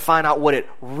mission to find out what it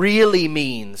really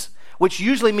means, which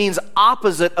usually means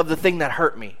opposite of the thing that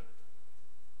hurt me.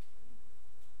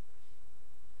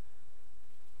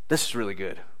 This is really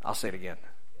good. I'll say it again.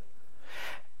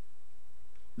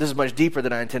 This is much deeper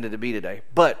than I intended to be today,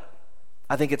 but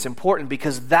I think it's important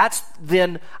because that's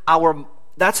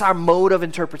our mode of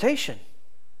interpretation.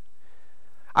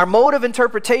 Our mode of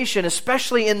interpretation,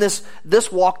 especially in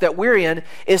this walk that we're in,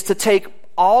 is to take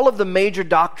all of the major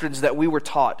doctrines that we were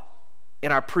taught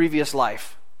in our previous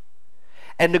life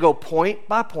and to go point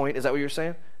by point, is that what you're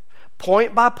saying?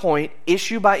 Point by point,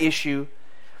 issue by issue,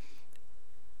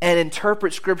 and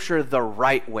interpret Scripture the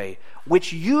right way,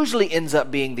 which usually ends up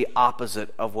being the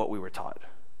opposite of what we were taught.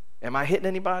 Am I hitting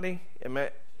anybody? Am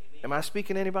I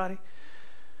speaking to anybody?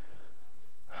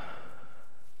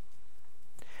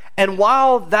 And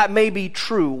while that may be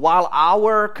true, while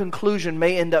our conclusion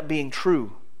may end up being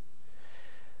true,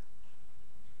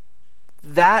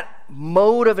 that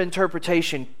mode of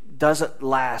interpretation doesn't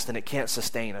last and it can't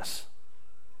sustain us.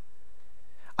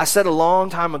 I said a long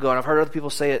time ago, and I've heard other people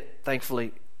say it,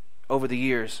 thankfully, over the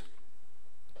years.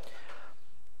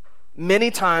 Many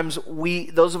times,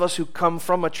 those of us who come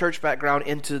from a church background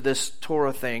into this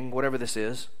Torah thing, whatever this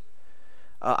is,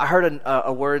 I heard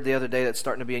a word the other day that's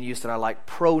starting to be in use that I like,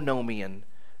 pronomian.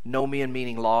 Nomian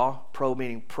meaning law, pro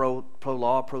meaning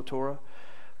pro-law, pro-Torah.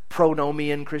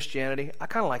 Pronomian Christianity. I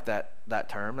kind of like that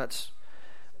term. That's,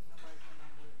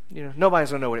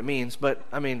 nobody's going to know what it means, but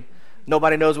I mean,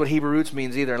 nobody knows what Hebrew roots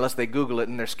means either unless they Google it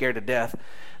and they're scared to death.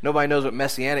 Nobody knows what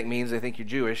Messianic means. They think you're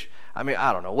Jewish. I mean,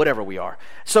 I don't know, whatever we are.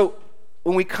 So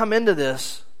when we come into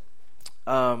this,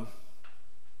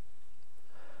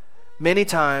 many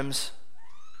times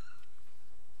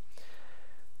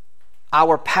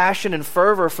our passion and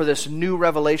fervor for this new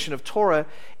revelation of Torah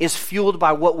is fueled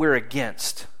by what we're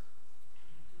against.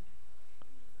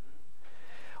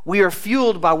 We are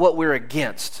fueled by what we're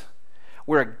against.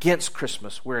 We're against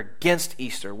Christmas. We're against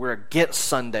Easter. We're against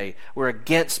Sunday. We're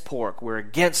against pork. We're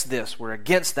against this. We're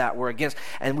against that.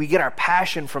 And we get our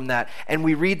passion from that. And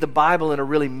we read the Bible in a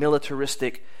really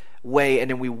militaristic way. And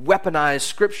then we weaponize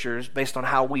scriptures based on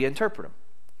how we interpret them.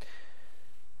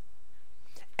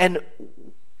 And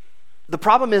the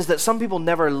problem is that some people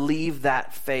never leave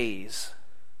that phase.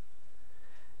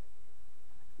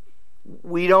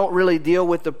 We don't really deal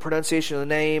with the pronunciation of the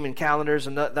name and calendars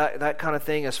and that kind of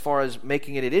thing as far as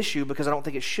making it an issue, because I don't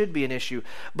think it should be an issue.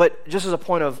 But just as a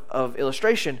point of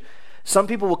illustration, some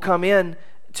people will come in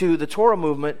to the Torah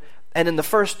movement, and in the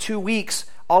first 2 weeks,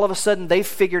 all of a sudden they've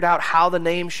figured out how the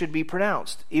name should be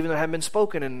pronounced, even though it hadn't been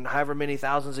spoken in however many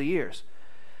thousands of years.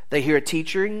 They hear a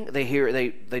teaching,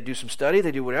 they do some study,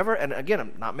 they do whatever, and again,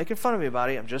 I'm not making fun of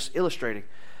anybody, I'm just illustrating,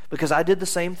 because I did the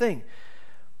same thing.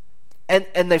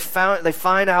 And they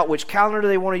find out which calendar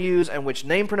they want to use and which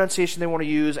name pronunciation they want to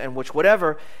use and which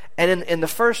whatever. And in the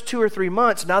first 2 or 3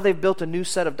 months, now they've built a new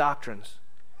set of doctrines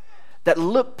that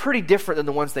look pretty different than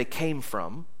the ones they came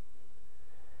from.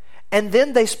 And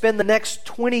then they spend the next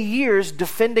 20 years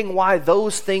defending why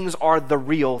those things are the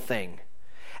real thing.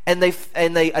 And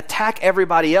they attack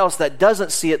everybody else that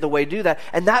doesn't see it the way they do that.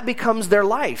 And that becomes their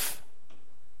life.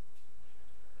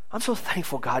 I'm so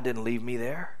thankful God didn't leave me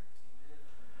there.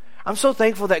 I'm so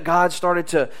thankful that God started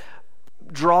to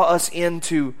draw us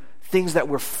into things that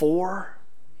we're for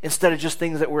instead of just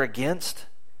things that we're against.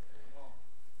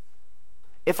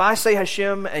 If I say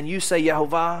Hashem and you say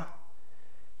Yehovah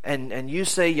and you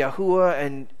say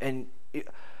Yahuwah and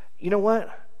you know what?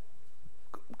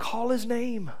 Call his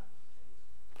name.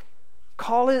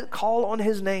 Call on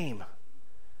his name.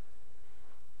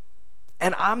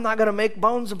 And I'm not going to make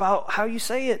bones about how you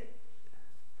say it.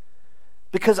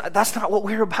 Because that's not what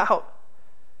we're about.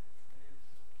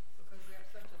 Because we have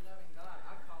such a loving God.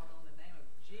 I called on the name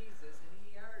of Jesus and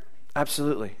he heard me.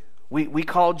 Absolutely. We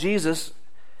called Jesus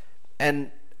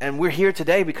and we're here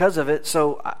today because of it.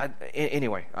 So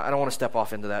anyway, I don't want to step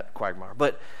off into that quagmire.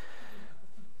 But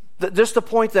just the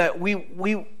point that we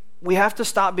have to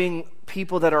stop being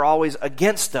people that are always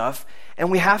against stuff,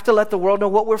 and we have to let the world know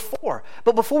what we're for.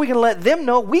 But before we can let them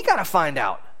know, we got to find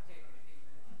out.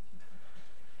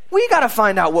 We got to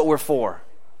find out what we're for.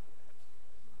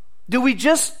 Do we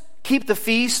just keep the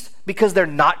feast because they're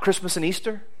not Christmas and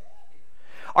Easter?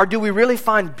 Or do we really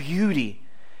find beauty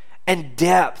and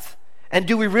depth? And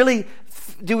do we really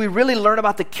learn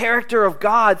about the character of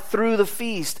God through the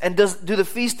feast? And do the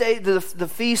feast day, the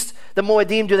feast, the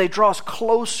Moedim, do they draw us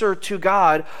closer to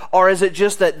God? Or is it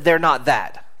just that they're not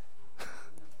that?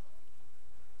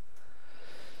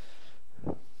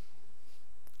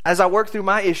 As I work through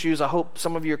my issues, I hope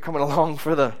some of you are coming along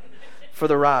for the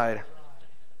ride.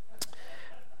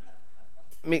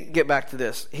 Let me get back to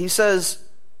this. He says,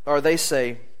 or they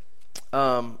say,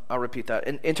 I'll repeat that.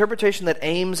 An interpretation that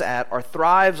aims at or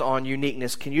thrives on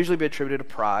uniqueness can usually be attributed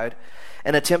to pride,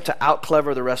 an attempt to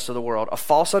out-clever the rest of the world, a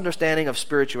false understanding of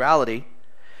spirituality,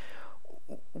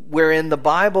 wherein the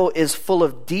Bible is full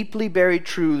of deeply buried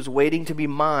truths waiting to be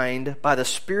mined by the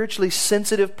spiritually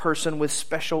sensitive person with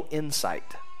special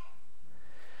insight.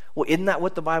 Well, isn't that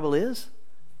what the Bible is?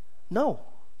 No,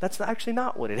 that's actually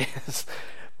not what it is.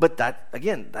 But that,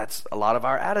 again, that's a lot of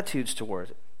our attitudes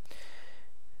towards it.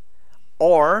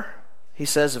 Or, he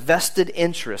says, vested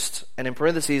interest, and in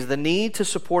parentheses, the need to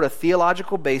support a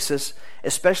theological basis,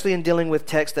 especially in dealing with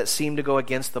texts that seem to go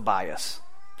against the bias.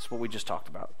 That's what we just talked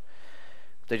about.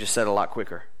 They just said it a lot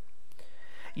quicker.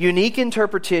 Unique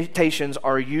interpretations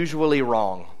are usually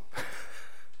wrong.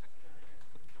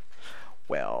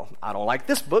 Well, I don't like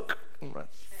this book. I'm going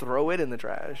to throw it in the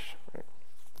trash.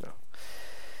 No.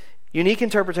 Unique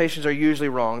interpretations are usually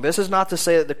wrong. This is not to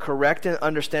say that the correct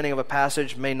understanding of a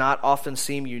passage may not often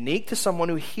seem unique to someone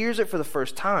who hears it for the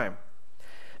first time.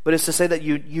 But it's to say that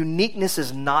uniqueness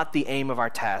is not the aim of our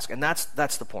task. And that's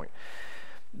the point.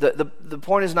 The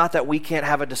point is not that we can't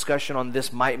have a discussion on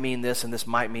this might mean this and this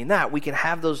might mean that. We can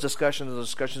have those discussions. Those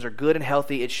discussions are good and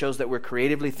healthy. It shows that we're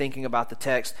creatively thinking about the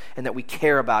text and that we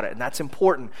care about it. And that's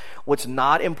important. What's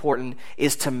not important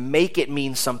is to make it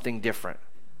mean something different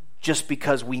just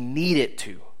because we need it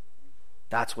to.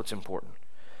 That's what's important.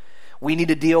 We need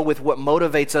to deal with what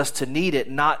motivates us to need it,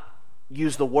 not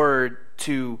use the word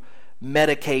to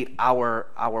medicate our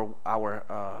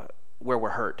where we're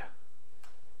hurt.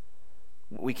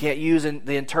 We can't use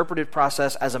the interpretive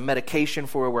process as a medication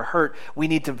for where we're hurt. We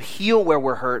need to heal where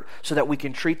we're hurt so that we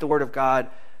can treat the Word of God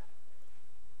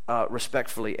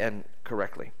respectfully and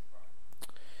correctly.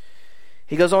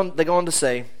 They go on to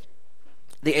say,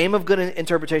 the aim of good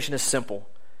interpretation is simple: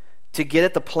 to get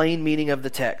at the plain meaning of the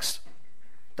text.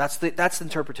 That's the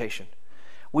interpretation.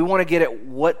 We want to get at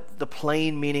what the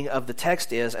plain meaning of the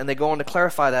text is, and they go on to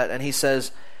clarify that, and he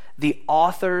says, the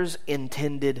author's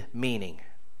intended meaning.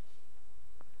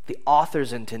 The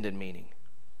author's intended meaning.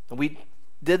 And we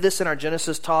did this in our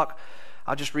Genesis talk.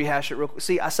 I'll just rehash it real quick.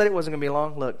 See, I said it wasn't going to be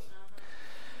long. Look.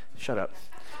 Shut up.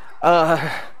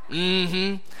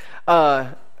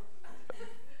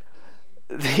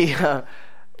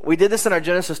 We did this in our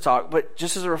Genesis talk, but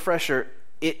just as a refresher,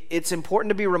 it's important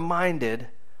to be reminded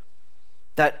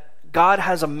that God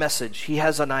has a message. He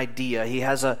has an idea. He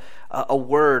has a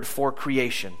word for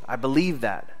creation. I believe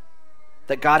that.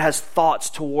 That God has thoughts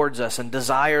towards us and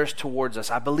desires towards us.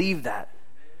 I believe that.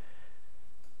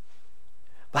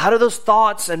 But how do those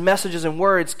thoughts and messages and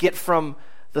words get from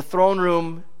the throne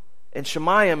room in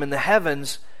Shemayim in the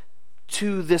heavens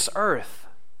to this earth?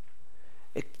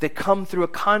 They come through a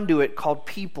conduit called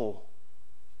people.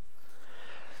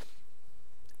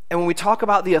 And when we talk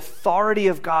about the authority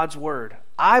of God's word,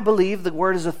 I believe the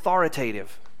word is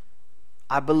authoritative.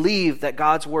 I believe that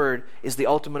God's word is the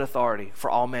ultimate authority for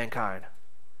all mankind.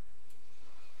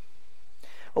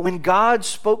 But when God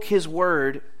spoke his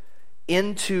word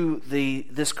into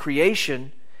this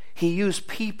creation, he used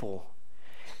people.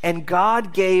 And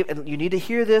God gave, and you need to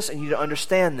hear this and you need to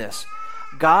understand this,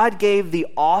 God gave the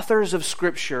authors of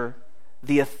Scripture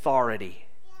the authority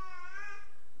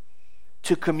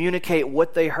to communicate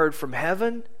what they heard from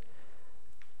heaven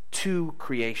to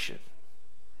creation.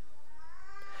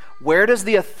 Where does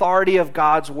the authority of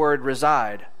God's word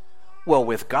reside? Well,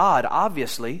 with God,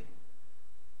 obviously.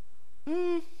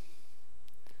 The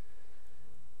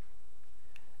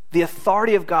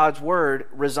authority of God's word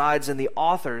resides in the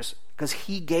authors because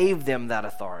he gave them that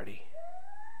authority.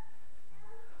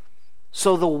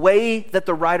 So the way that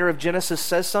the writer of Genesis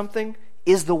says something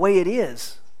is the way it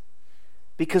is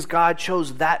because God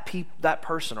chose that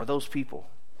person or those people.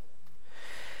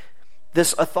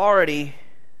 This authority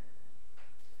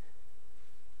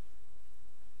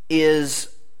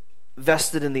is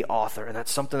vested in the author, and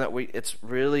that's something that it's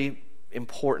really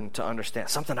important to understand.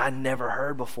 Something I never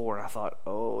heard before, and I thought,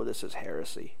 oh, this is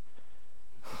heresy.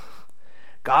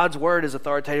 God's word is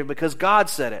authoritative because God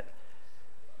said it.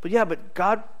 But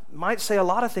God might say a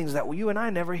lot of things that you and I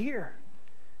never hear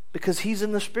because he's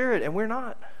in the Spirit and we're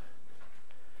not.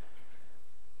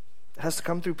 It has to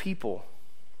come through people.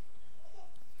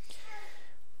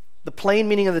 The plain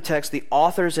meaning of the text, the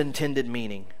author's intended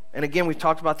meaning. And again, we've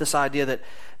talked about this idea that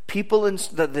people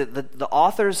the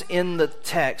authors in the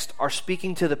text are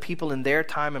speaking to the people in their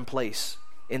time and place,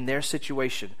 in their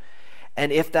situation.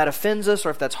 And if that offends us or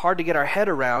if that's hard to get our head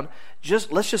around,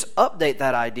 let's just update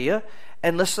that idea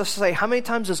and let's just say, how many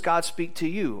times does God speak to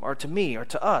you or to me or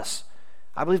to us?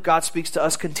 I believe God speaks to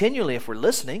us continually if we're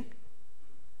listening.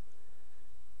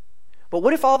 But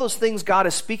what if all those things God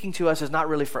is speaking to us is not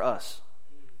really for us?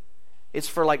 It's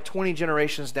for like 20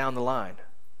 generations down the line.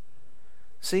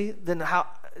 See, then how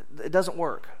it doesn't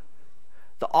work.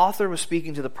 The author was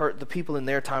speaking to the people in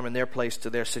their time and their place to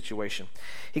their situation.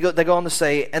 They go on to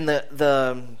say, and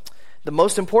the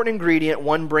most important ingredient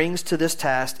one brings to this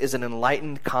task is an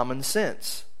enlightened common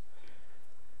sense.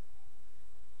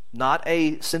 Not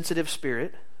a sensitive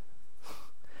spirit,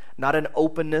 not an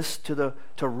openness to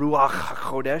Ruach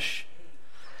HaKodesh.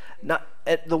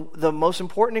 The most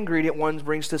important ingredient one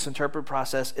brings to this interpretive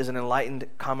process is an enlightened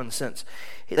common sense.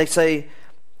 They say,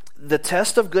 the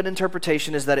test of good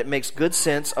interpretation is that it makes good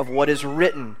sense of what is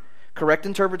written. Correct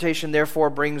interpretation,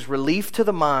 therefore, brings relief to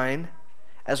the mind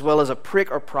as well as a prick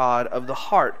or prod of the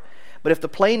heart. But if the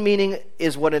plain meaning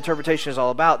is what interpretation is all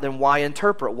about, then why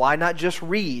interpret? Why not just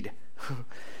read?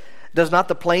 Does not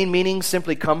the plain meaning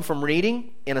simply come from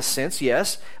reading? In a sense,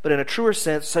 yes. But in a truer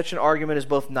sense, such an argument is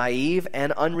both naive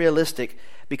and unrealistic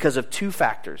because of two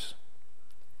factors: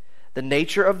 the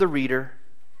nature of the reader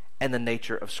and the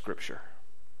nature of Scripture.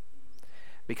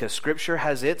 Because Scripture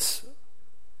has its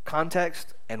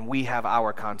context and we have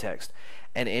our context.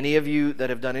 And any of you that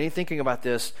have done any thinking about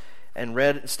this and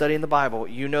studying the Bible,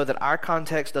 you know that our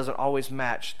context doesn't always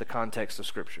match the context of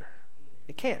Scripture.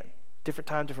 It can. Different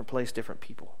time, different place, different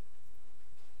people.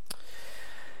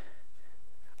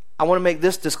 I want to make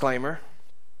this disclaimer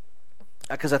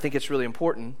because I think it's really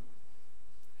important.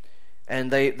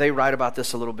 And they write about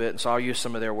this a little bit, and so I'll use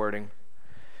some of their wording.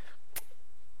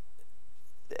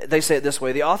 They say it this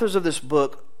way: the authors of this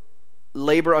book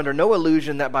labor under no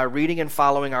illusion that by reading and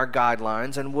following our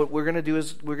guidelines, and what we're going to do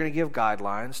is we're going to give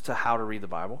guidelines to how to read the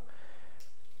Bible.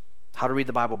 How to read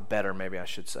the Bible better, maybe I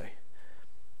should say.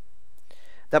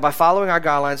 That by following our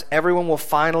guidelines, everyone will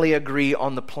finally agree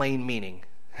on the plain meaning.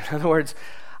 In other words,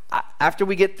 after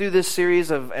we get through this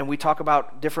series and we talk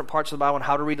about different parts of the Bible and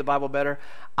how to read the Bible better,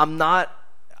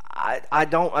 I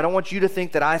don't want you to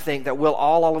think that I think that we'll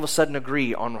all of a sudden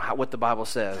agree on what the Bible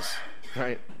says,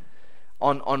 right?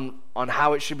 On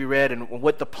how it should be read and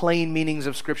what the plain meanings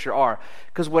of Scripture are.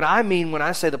 Because what I mean when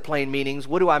I say the plain meanings,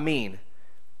 what do I mean?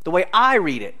 The way I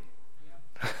read it.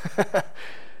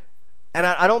 And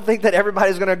I don't think that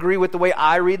everybody's going to agree with the way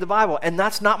I read the Bible. And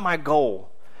that's not my goal.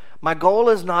 My goal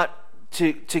is not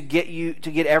to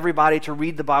get everybody to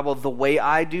read the Bible the way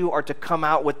I do or to come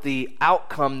out with the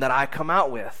outcome that I come out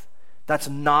with. That's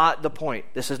not the point.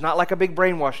 This is not like a big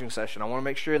brainwashing session. I want to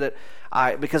make sure that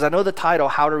because I know the title,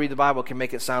 How to Read the Bible, can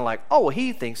make it sound like, oh, well,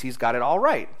 he thinks he's got it all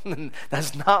right.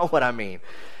 That's not what I mean.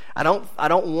 I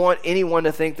don't want anyone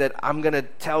to think that I'm going to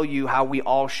tell you how we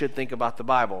all should think about the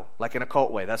Bible, like in a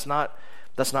cult way. That's not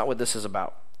what this is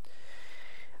about.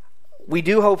 We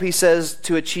do hope, he says,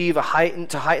 to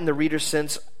heighten the reader's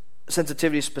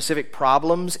sensitivity to specific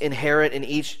problems inherent in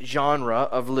each genre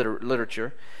of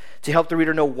literature, to help the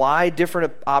reader know why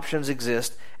different options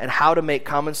exist and how to make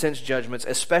common sense judgments,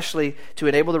 especially to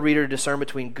enable the reader to discern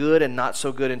between good and not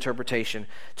so good interpretation,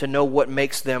 to know what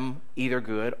makes them either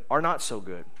good or not so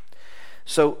good.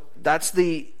 So that's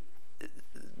the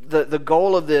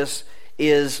goal of this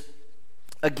is,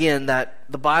 again, that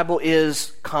the Bible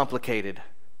is complicated.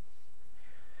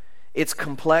 It's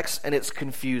complex and it's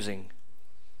confusing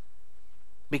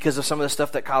because of some of the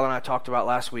stuff that Kyle and I talked about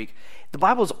last week. The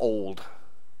Bible's old.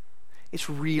 It's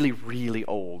really, really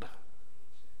old.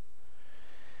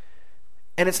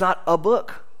 And it's not a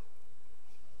book,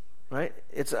 right?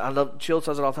 Chill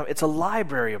says it all the time. It's a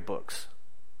library of books.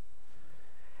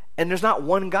 And there's not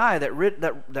one guy that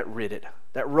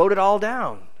wrote it all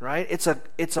down, right? It's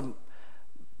a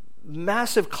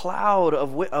massive cloud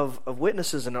of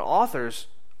witnesses and authors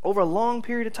over a long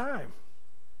period of time.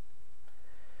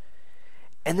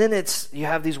 And then you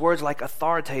have these words like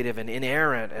authoritative and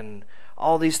inerrant and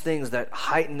all these things that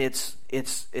heighten its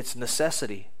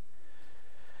necessity.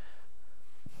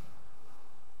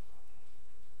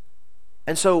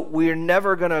 And so we're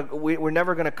never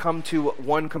gonna come to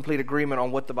one complete agreement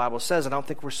on what the Bible says. And I don't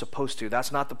think we're supposed to.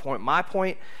 That's not the point. My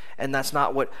point, and that's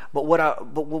not what. But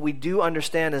what we do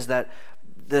understand is that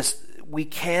we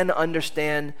can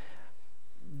understand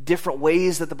different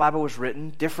ways that the Bible was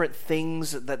written, different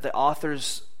things that the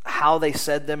authors, how they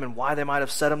said them, and why they might have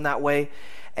said them that way.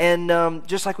 And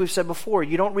just like we've said before,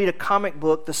 you don't read a comic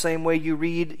book the same way you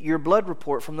read your blood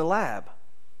report from the lab.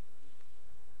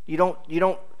 You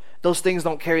don't. Those things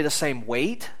don't carry the same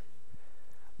weight,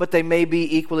 but they may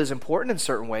be equally as important in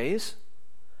certain ways.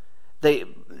 But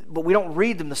we don't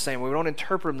read them the same way. We don't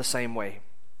interpret them the same way.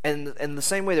 And in the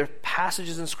same way, there are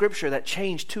passages in Scripture that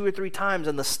change 2 or 3 times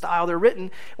in the style they're written.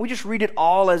 And we just read it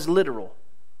all as literal.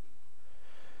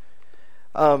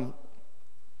 And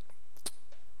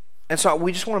so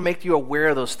we just want to make you aware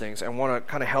of those things and want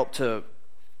to kind of help to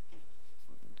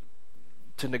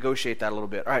negotiate that a little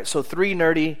bit. All right, so three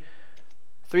nerdy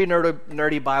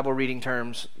Bible reading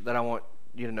terms that I want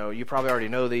you to know. You probably already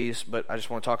know these, but I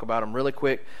just want to talk about them really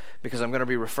quick because I'm going to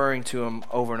be referring to them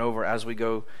over and over as we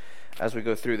go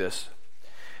through this.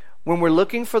 When we're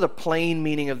looking for the plain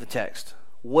meaning of the text,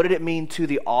 what did it mean to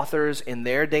the authors in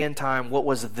their day and time? What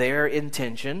was their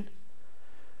intention?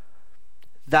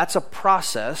 That's a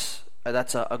process,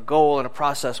 that's a goal and a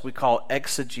process we call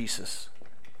exegesis.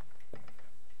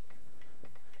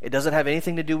 It doesn't have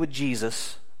anything to do with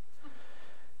Jesus.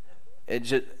 It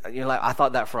just, I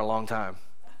thought that for a long time.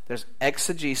 There's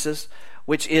exegesis,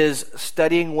 which is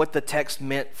studying what the text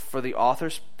meant for the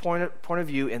author's point of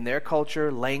view in their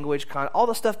culture, language, all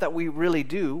the stuff that we really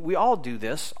do. We all do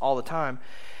this all the time.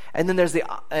 And then there's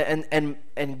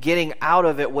and getting out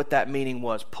of it what that meaning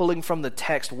was, pulling from the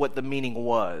text what the meaning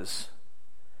was.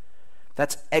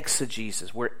 That's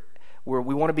exegesis, where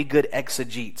we want to be good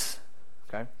exegetes.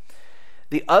 Okay.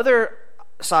 The other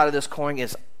side of this coin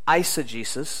is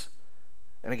eisegesis.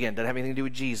 And again, doesn't have anything to do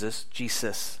with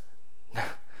Jesus.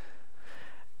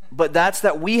 But that's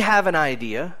that we have an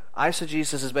idea.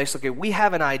 Eisegesis is basically we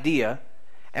have an idea,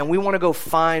 and we want to go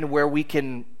find where we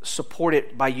can support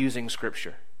it by using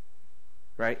Scripture.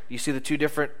 Right? You see the two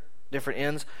different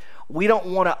ends? We don't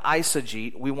want to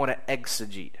eisegete, we want to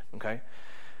exegete. Okay?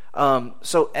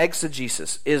 So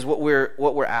exegesis is what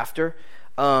we're after.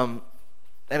 And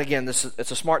again,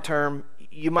 it's a smart term.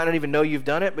 You might not even know you've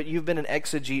done it, but you've been an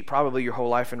exegete probably your whole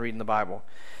life in reading the Bible.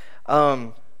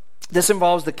 This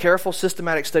involves the careful,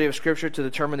 systematic study of Scripture to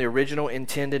determine the original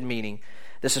intended meaning.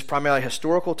 This is primarily a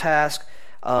historical task.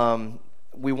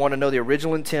 We want to know the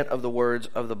original intent of the words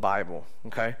of the Bible.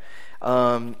 Okay,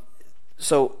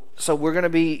 so so we're going to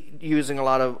be using a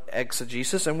lot of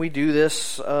exegesis, and we do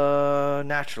this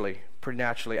naturally, pretty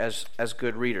naturally, as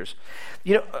good readers.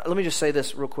 Let me just say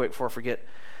this real quick before I forget.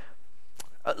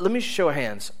 Let me show of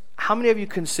hands. How many of you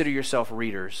consider yourself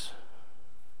readers?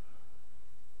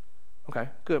 Okay,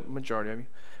 good, majority of you.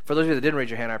 For those of you that didn't raise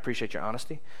your hand, I appreciate your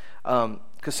honesty.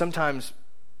 Because sometimes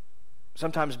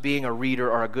being a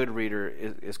reader or a good reader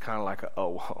is kind of like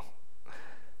well,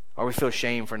 or we feel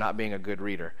shame for not being a good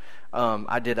reader.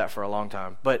 I did that for a long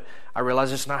time, but I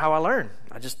realized it's not how I learn.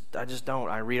 I just don't.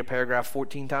 I read a paragraph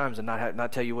 14 times and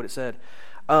not tell you what it said.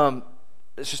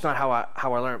 It's just not how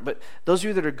I learn. But those of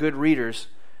you that are good readers,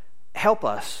 help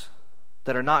us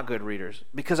that are not good readers,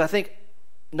 because I think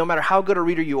no matter how good a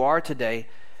reader you are today,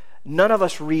 none of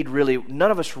us read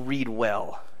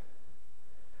well.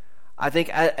 I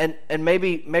think, and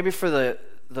maybe for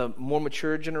the more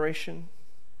mature generation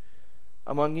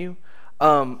among you,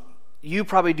 you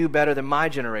probably do better than my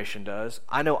generation does.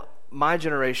 I know my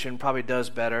generation probably does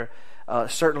better,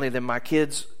 certainly than my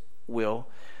kids will,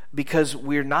 because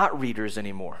we're not readers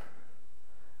anymore.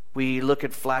 We look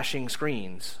at flashing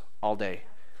screens all day.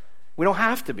 We don't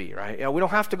have to be, right? We don't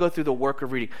have to go through the work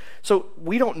of reading. So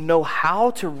we don't know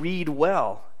how to read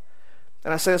well.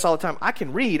 And I say this all the time. I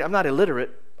can read. I'm not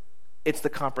illiterate. It's the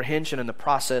comprehension and the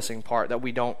processing part that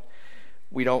we don't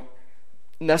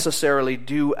necessarily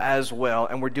do as well,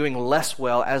 and we're doing less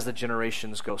well as the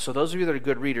generations go. So those of you that are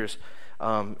good readers,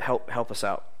 help us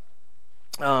out.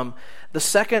 The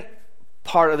second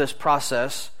part of this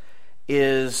process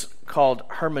is called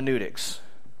hermeneutics.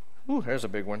 Ooh, there's a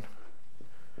big one.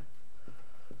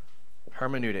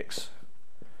 Hermeneutics.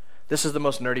 This is the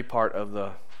most nerdy part of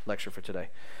the lecture for today.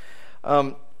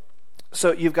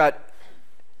 So you've got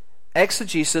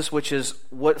exegesis, which is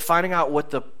finding out what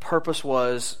the purpose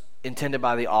was intended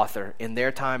by the author in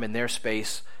their time, in their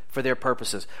space, for their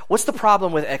purposes. What's the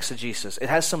problem with exegesis? It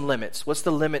has some limits. What's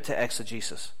the limit to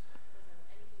exegesis?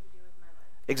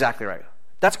 Exactly right.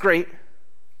 That's great.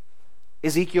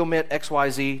 Ezekiel meant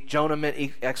XYZ. Jonah meant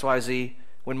XYZ.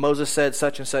 When Moses said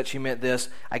such and such, he meant this.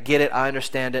 I get it. I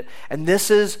understand it. And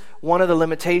this is one of the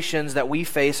limitations that we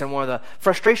face and one of the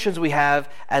frustrations we have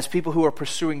as people who are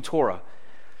pursuing Torah.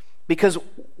 Because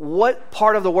what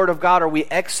part of the Word of God are we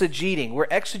exegeting? We're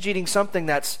exegeting something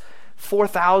that's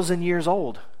 4,000 years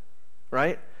old,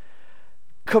 right?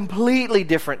 Completely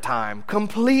different time,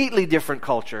 completely different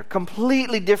culture,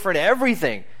 completely different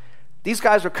everything. These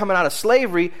guys are coming out of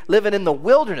slavery, living in the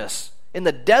wilderness, in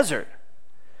the desert.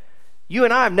 You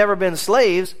and I have never been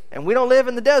slaves, and we don't live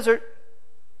in the desert.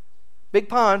 Big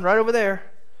pond right over there.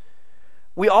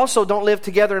 We also don't live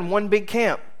together in one big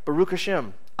camp. Baruch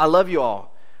Hashem. I love you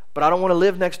all, but I don't want to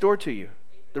live next door to you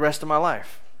the rest of my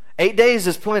life. 8 days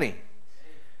is plenty.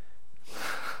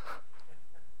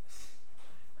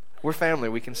 We're family.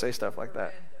 We can say stuff like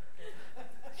that.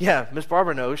 Yeah, Miss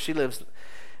Barbara knows. She lives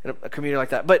in a community like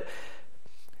that. But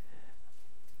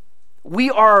we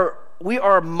are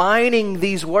mining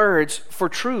these words for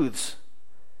truths.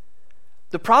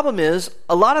 The problem is,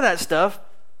 a lot of that stuff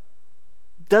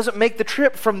doesn't make the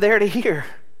trip from there to here.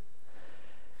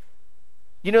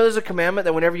 You know there's a commandment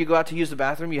that whenever you go out to use the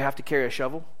bathroom, you have to carry a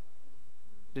shovel?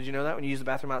 Did you know that? When you use the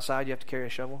bathroom outside, you have to carry a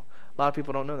shovel? A lot of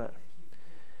people don't know that.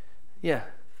 Yeah.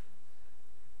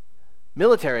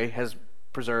 Military has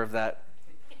preserved that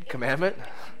commandment.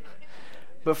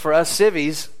 But for us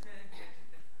civvies,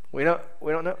 we don't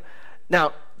know.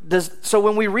 Now, so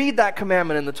when we read that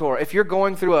commandment in the Torah, if you're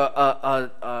going through a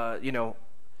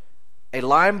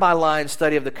line by line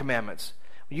study of the commandments,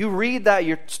 when you read that,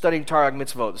 you're studying Targum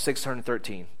Mitzvot,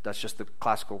 613. That's just the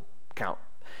classical count.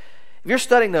 If you're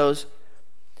studying those,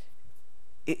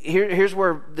 here's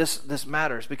where this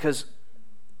matters, because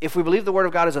if we believe the Word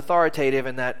of God is authoritative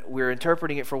and that we're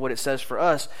interpreting it for what it says for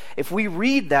us, if we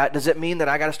read that, does it mean that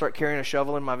I got to start carrying a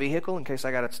shovel in my vehicle in case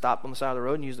I got to stop on the side of the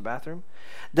road and use the bathroom?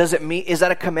 Is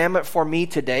that a commandment for me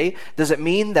today? Does it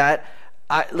mean that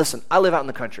I live out in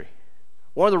the country.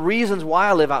 One of the reasons why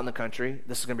I live out in the country,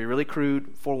 this is going to be really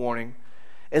crude, forewarning,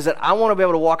 is that I want to be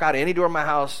able to walk out any door of my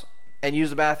house and use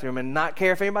the bathroom and not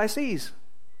care if anybody sees.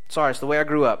 Sorry, it's the way I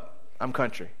grew up. I'm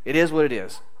country. It is what it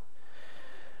is.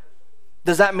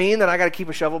 Does that mean that I got to keep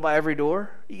a shovel by every door?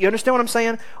 You understand what I'm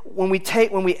saying? When we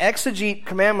exegete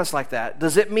commandments like that,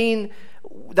 does it mean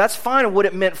that's fine what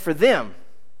it meant for them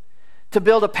to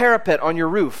build a parapet on your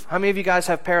roof? How many of you guys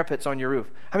have parapets on your roof?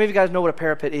 How many of you guys know what a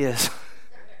parapet is?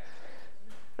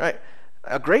 Right?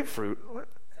 A grapefruit. What?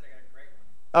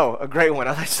 Oh, a great one.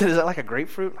 I said, is that like a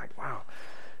grapefruit? Like, wow.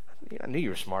 I knew you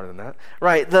were smarter than that.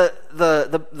 Right,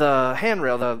 the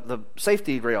handrail, the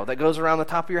safety rail that goes around the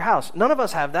top of your house. None of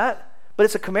us have that. But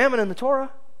it's a commandment in the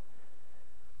Torah.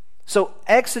 So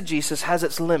exegesis has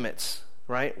its limits,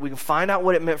 right? We can find out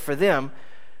what it meant for them.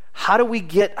 How do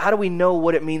we know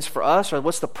what it means for us, or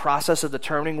what's the process of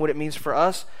determining what it means for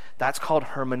us? That's called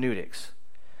hermeneutics.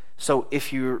 So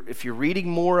if you're reading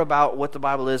more about what the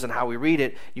Bible is and how we read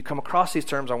it, you come across these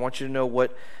terms, I want you to know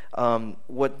what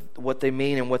they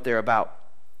mean and what they're about.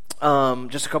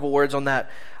 Just a couple words on that.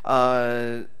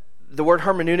 The word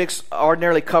hermeneutics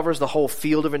ordinarily covers the whole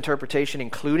field of interpretation,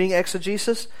 including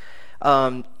exegesis.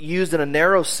 Used in a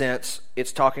narrow sense,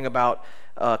 it's talking about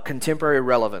contemporary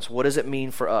relevance. What does it mean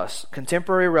for us?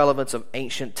 Contemporary relevance of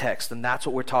ancient text, and that's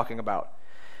what we're talking about.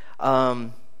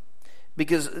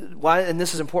 Because why? And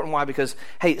this is important. Why? Because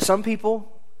hey, some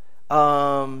people,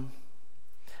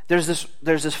 there's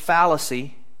this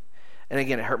fallacy, and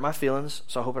again, it hurt my feelings,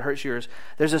 so I hope it hurts yours.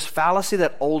 There's this fallacy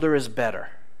that older is better,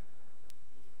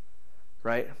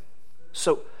 right?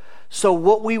 So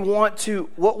what we want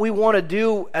to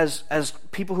do as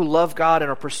people who love God and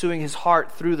are pursuing His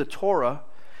heart through the Torah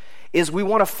is we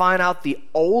want to find out the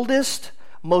oldest,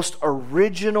 most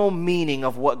original meaning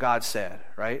of what God said,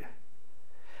 right?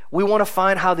 We want to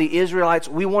find how the Israelites,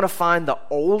 we want to find the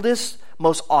oldest,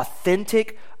 most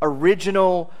authentic,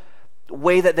 original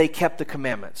way that they kept the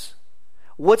commandments.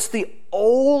 What's the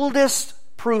oldest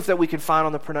proof that we can find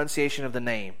on the pronunciation of the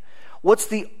name? What's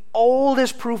the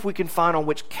oldest proof we can find on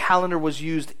which calendar was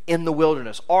used in the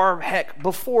wilderness, or heck,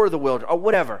 before the wilderness, or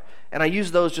whatever? And I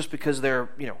use those just because they're,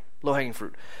 low-hanging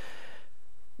fruit.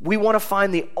 We want to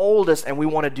find the oldest, and we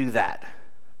want to do that.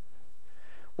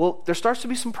 Well, there starts to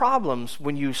be some problems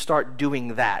when you start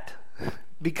doing that,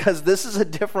 because this is a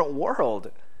different world.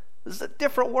 This is a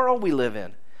different world we live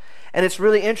in. And it's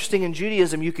really interesting in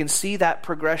Judaism, you can see that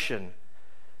progression.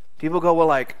 People go, well,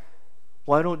 like,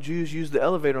 why don't Jews use the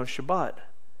elevator on Shabbat?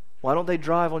 Why don't they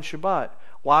drive on Shabbat?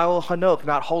 Why will Hanok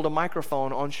not hold a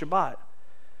microphone on Shabbat?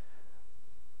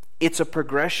 It's a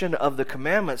progression of the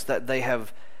commandments that they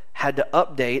have had to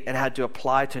update and had to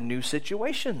apply to new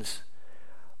situations.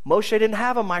 Moshe didn't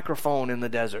have a microphone in the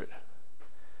desert.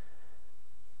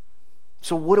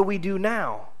 So what do we do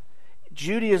now?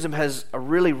 Judaism has a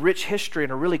really rich history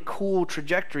and a really cool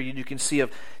trajectory you can see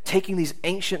of taking these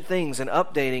ancient things and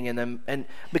updating them. And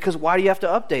because why do you have to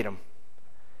update them?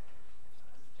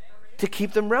 To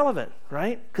keep them relevant,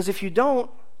 right? Because if you don't,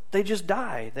 they just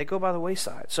die. They go by the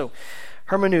wayside. So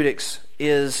hermeneutics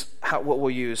is what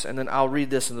we'll use. And then I'll read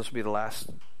this, and this will be the last.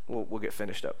 We'll get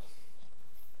finished up.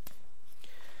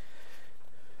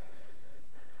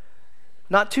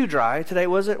 Not too dry today,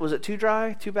 was it? Was it too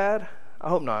dry? Too bad? I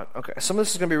hope not. Okay. Some of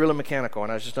this is going to be really mechanical, and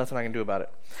there's just nothing I can do about it.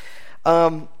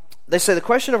 They say the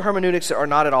question of hermeneutics are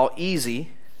not at all easy,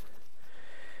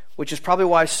 which is probably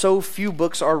why so few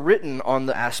books are written on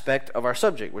the aspect of our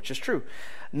subject, which is true.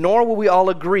 Nor will we all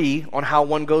agree on how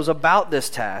one goes about this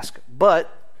task,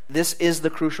 but this is the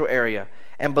crucial area,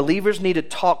 and believers need to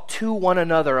talk to one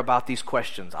another about these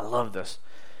questions. I love this.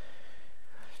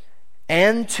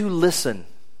 And to listen.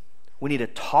 We need to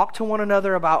talk to one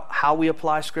another about how we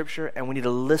apply Scripture, and we need to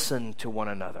listen to one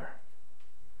another.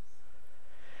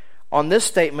 On this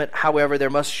statement, however,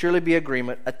 there must surely be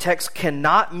agreement. A text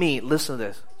cannot mean, listen to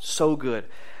this, so good.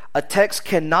 A text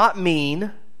cannot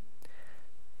mean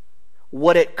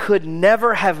what it could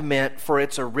never have meant for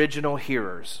its original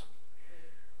hearers.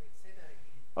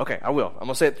 Okay, I will. I'm going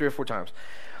to say it 3 or 4 times.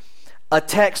 A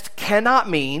text cannot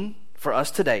mean, for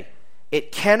us today,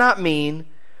 it cannot mean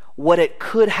what it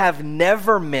could have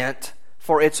never meant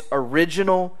for its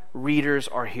original readers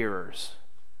or hearers.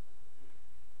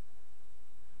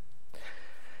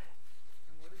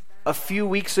 A few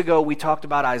weeks ago, we talked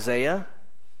about Isaiah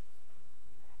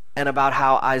and about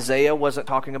how Isaiah wasn't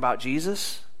talking about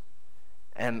Jesus.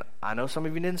 And I know some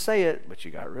of you didn't say it, but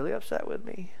you got really upset with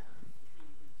me.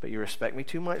 But you respect me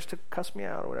too much to cuss me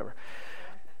out or whatever.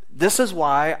 This is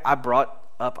why I brought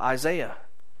up Isaiah.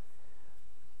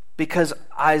 Because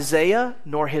Isaiah,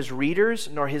 nor his readers,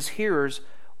 nor his hearers,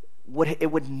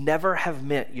 would never have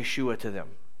meant Yeshua to them.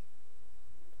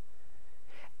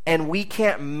 And we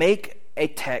can't make a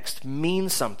text mean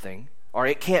something,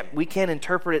 or we can't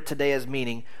interpret it today as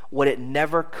meaning what it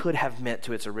never could have meant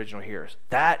to its original hearers.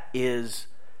 That is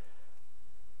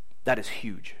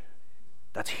huge.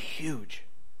 That's huge.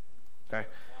 Okay? That's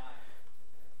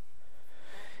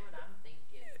what I'm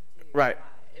thinking, too. Right.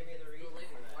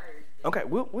 Okay,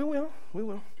 we will.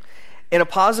 In a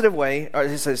positive way, or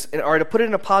it says, or to put it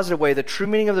in a positive way, the true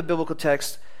meaning of the biblical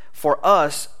text for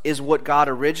us is what God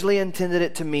originally intended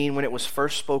it to mean when it was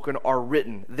first spoken or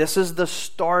written. This is the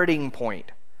starting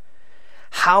point.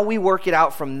 How we work it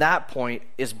out from that point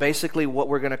is basically what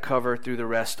we're going to cover through the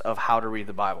rest of how to read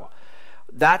the Bible.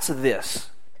 That's this.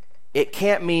 it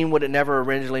can't mean what it never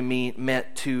originally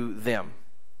meant to them.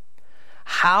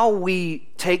 How we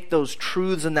take those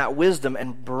truths and that wisdom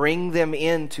and bring them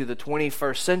into the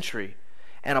 21st century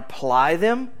and apply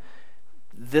them,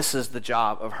 this is the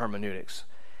job of hermeneutics.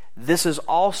 This is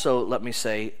also, let me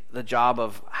say, the job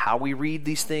of how we read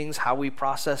these things, how we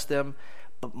process them,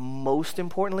 but most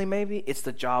importantly, maybe, it's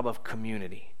the job of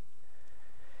community.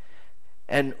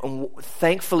 And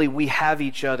thankfully, we have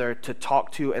each other to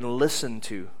talk to and listen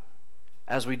to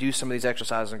as we do some of these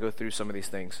exercises and go through some of these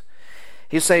things.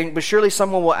 He's saying, but surely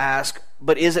someone will ask,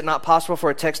 but is it not possible for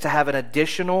a text to have an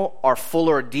additional or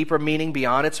fuller or deeper meaning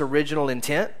beyond its original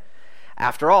intent?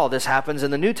 After all, this happens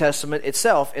in the New Testament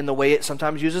itself in the way it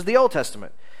sometimes uses the Old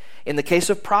Testament. In the case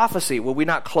of prophecy, will we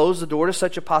not close the door to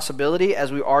such a possibility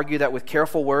as we argue that with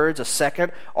careful words, a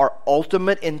second or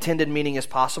ultimate intended meaning is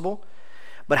possible?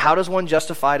 But how does one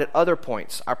justify it at other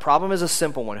points? Our problem is a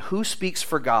simple one. Who speaks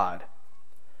for God?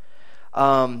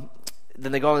 Then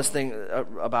they go on this thing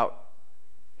about,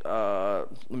 let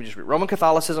me just read. Roman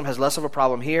Catholicism has less of a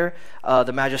problem here.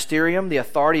 The magisterium, the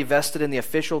authority vested in the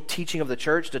official teaching of the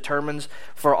church, determines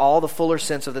for all the fuller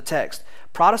sense of the text.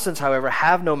 Protestants, however,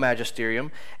 have no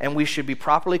magisterium, and we should be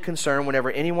properly concerned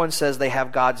whenever anyone says they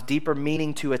have God's deeper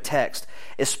meaning to a text,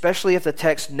 especially if the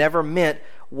text never meant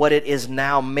what it is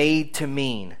now made to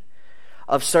mean.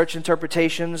 Of such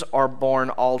interpretations are born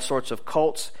all sorts of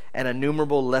cults and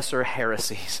innumerable lesser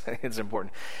heresies. It's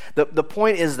important. The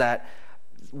point is that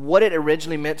what it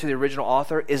originally meant to the original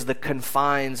author is the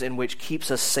confines in which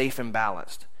keeps us safe and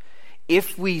balanced.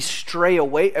 If we stray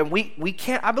away, and we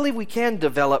can't, I believe we can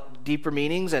develop deeper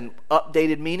meanings and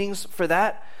updated meanings for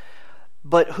that,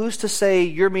 but who's to say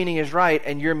your meaning is right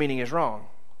and your meaning is wrong?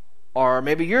 Or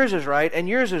maybe yours is right and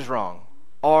yours is wrong.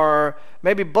 Or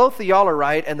maybe both of y'all are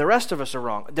right and the rest of us are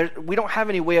wrong. We don't have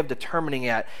any way of determining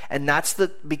that. And that's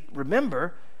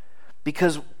remember,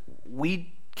 because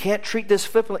we can't treat this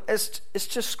flippantly. It's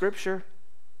just Scripture.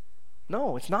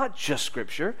 No, it's not just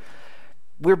Scripture.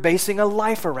 We're basing a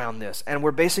life around this, and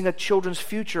we're basing a children's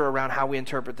future around how we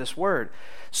interpret this word.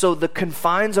 So the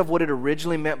confines of what it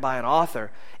originally meant by an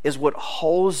author is what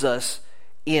holds us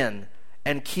in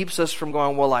and keeps us from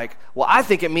going, well, I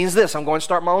think it means this. I'm going to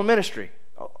start my own ministry.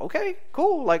 Okay,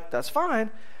 cool. That's fine.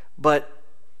 But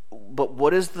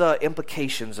what is the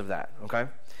implications of that? Okay?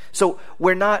 So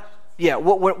we're not... Yeah,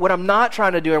 what I'm not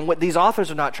trying to do, and what these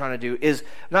authors are not trying to do, is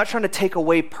not trying to take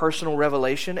away personal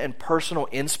revelation and personal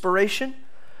inspiration.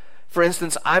 For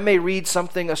instance, I may read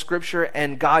a scripture,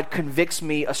 and God convicts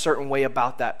me a certain way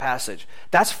about that passage.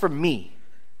 That's for me.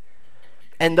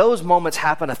 And those moments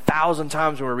happen 1,000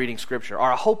 times when we're reading scripture,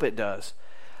 or I hope it does.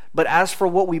 But as for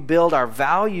what we build our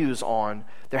values on,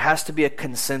 there has to be a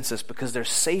consensus, because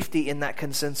there's safety in that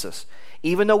consensus.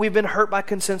 Even though we've been hurt by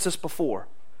consensus before,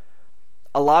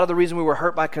 a lot of the reason we were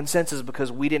hurt by consensus is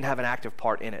because we didn't have an active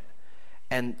part in it.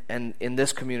 And in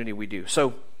this community we do.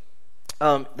 So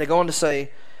they go on to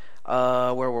say,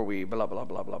 where were we? Blah, blah,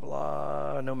 blah, blah,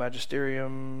 blah. No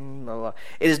magisterium. Blah, blah.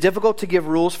 It is difficult to give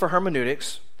rules for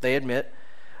hermeneutics, they admit.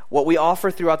 What we offer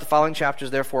throughout the following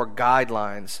chapters, therefore,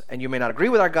 guidelines. And you may not agree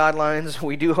with our guidelines.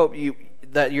 We do hope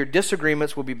that your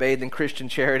disagreements will be bathed in Christian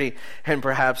charity, and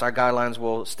perhaps our guidelines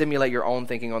will stimulate your own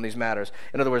thinking on these matters.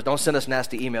 In other words, don't send us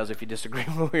nasty emails if you disagree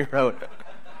with what we wrote.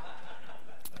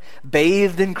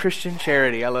 Bathed in Christian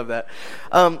charity. I love that.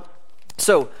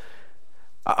 So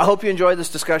I hope you enjoyed this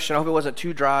discussion. I hope it wasn't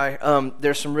too dry.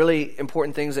 There's some really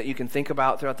important things that you can think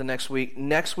about throughout the next week.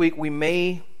 Next week, we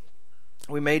may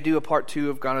do a part 2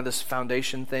 of kind of this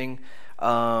foundation thing.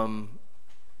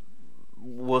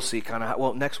 We'll see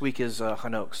next week is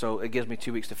Hanok, so it gives me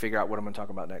 2 weeks to figure out what I'm going to talk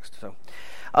about next. So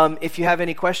if you have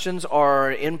any questions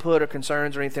or input or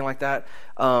concerns or anything like that,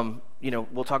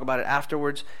 we'll talk about it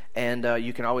afterwards, and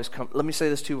you can always come. Let me say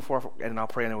this too before, and I'll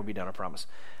pray and then we'll be done, I promise.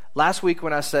 Last week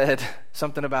when I said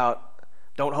something about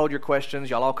don't hold your questions,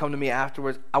 y'all all come to me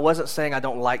afterwards, I wasn't saying I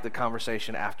don't like the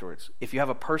conversation afterwards. If you have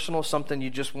a personal something you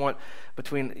just want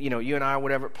between you and I or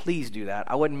whatever, please do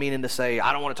that. I wasn't meaning to say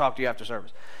I don't want to talk to you after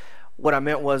service. What I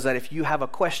meant was that if you have a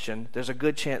question, there's a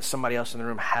good chance somebody else in the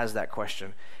room has that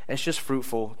question. And it's just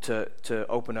fruitful to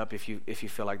open up if you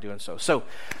feel like doing so. So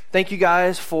thank you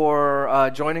guys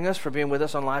for joining us, for being with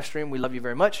us on live stream. We love you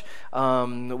very much.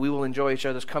 We will enjoy each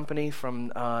other's company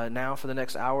from now for the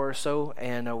next hour or so.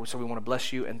 And so we want to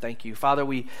bless you and thank you. Father,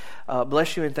 we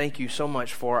bless you and thank you so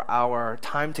much for our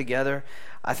time together.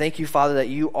 I thank you, Father, that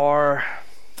you're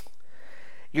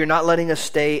not letting us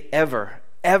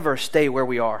ever stay where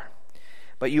we are.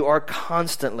 But you are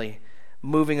constantly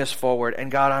moving us forward. And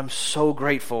God, I'm so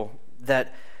grateful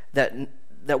that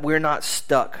we're not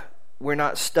stuck. We're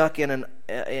not stuck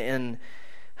in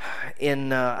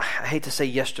I hate to say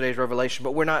yesterday's revelation,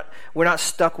 but we're not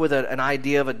stuck with an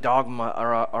idea of a dogma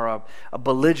or a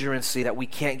belligerency that we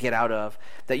can't get out of,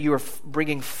 that you are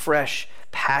bringing fresh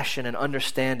passion and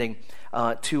understanding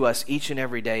to us each and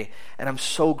every day. And I'm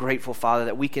so grateful, Father,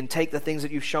 that we can take the things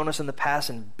that you've shown us in the past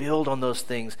and build on those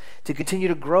things to continue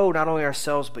to grow not only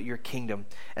ourselves but your kingdom,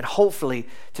 and hopefully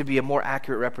to be a more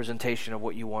accurate representation of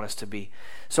what you want us to be.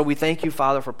 So we thank you,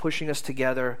 Father, for pushing us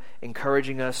together,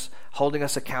 encouraging us, holding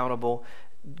us accountable,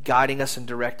 guiding us and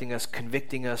directing us,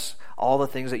 convicting us, all the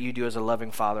things that you do as a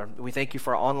loving Father. We thank you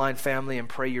for our online family and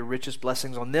pray your richest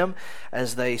blessings on them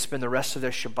as they spend the rest of their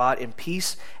Shabbat in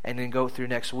peace and then go through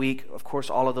next week. Of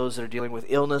course, all of those that are dealing with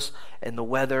illness and the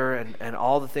weather and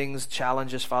all the things,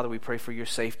 challenges, Father, we pray for your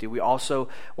safety. We also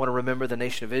want to remember the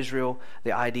nation of Israel,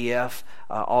 the IDF,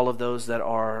 all of those that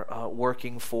are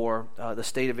working for the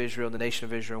state of Israel, the nation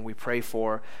of Israel, and we pray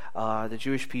for the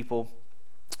Jewish people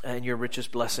and your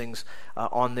richest blessings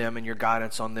on them and your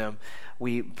guidance on them.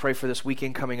 We pray for this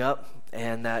weekend coming up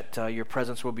and that your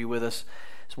presence will be with us.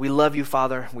 So we love you,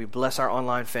 Father. We bless our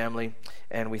online family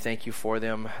and we thank you for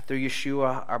them. Through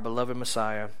Yeshua, our beloved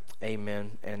Messiah,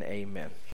 amen and amen.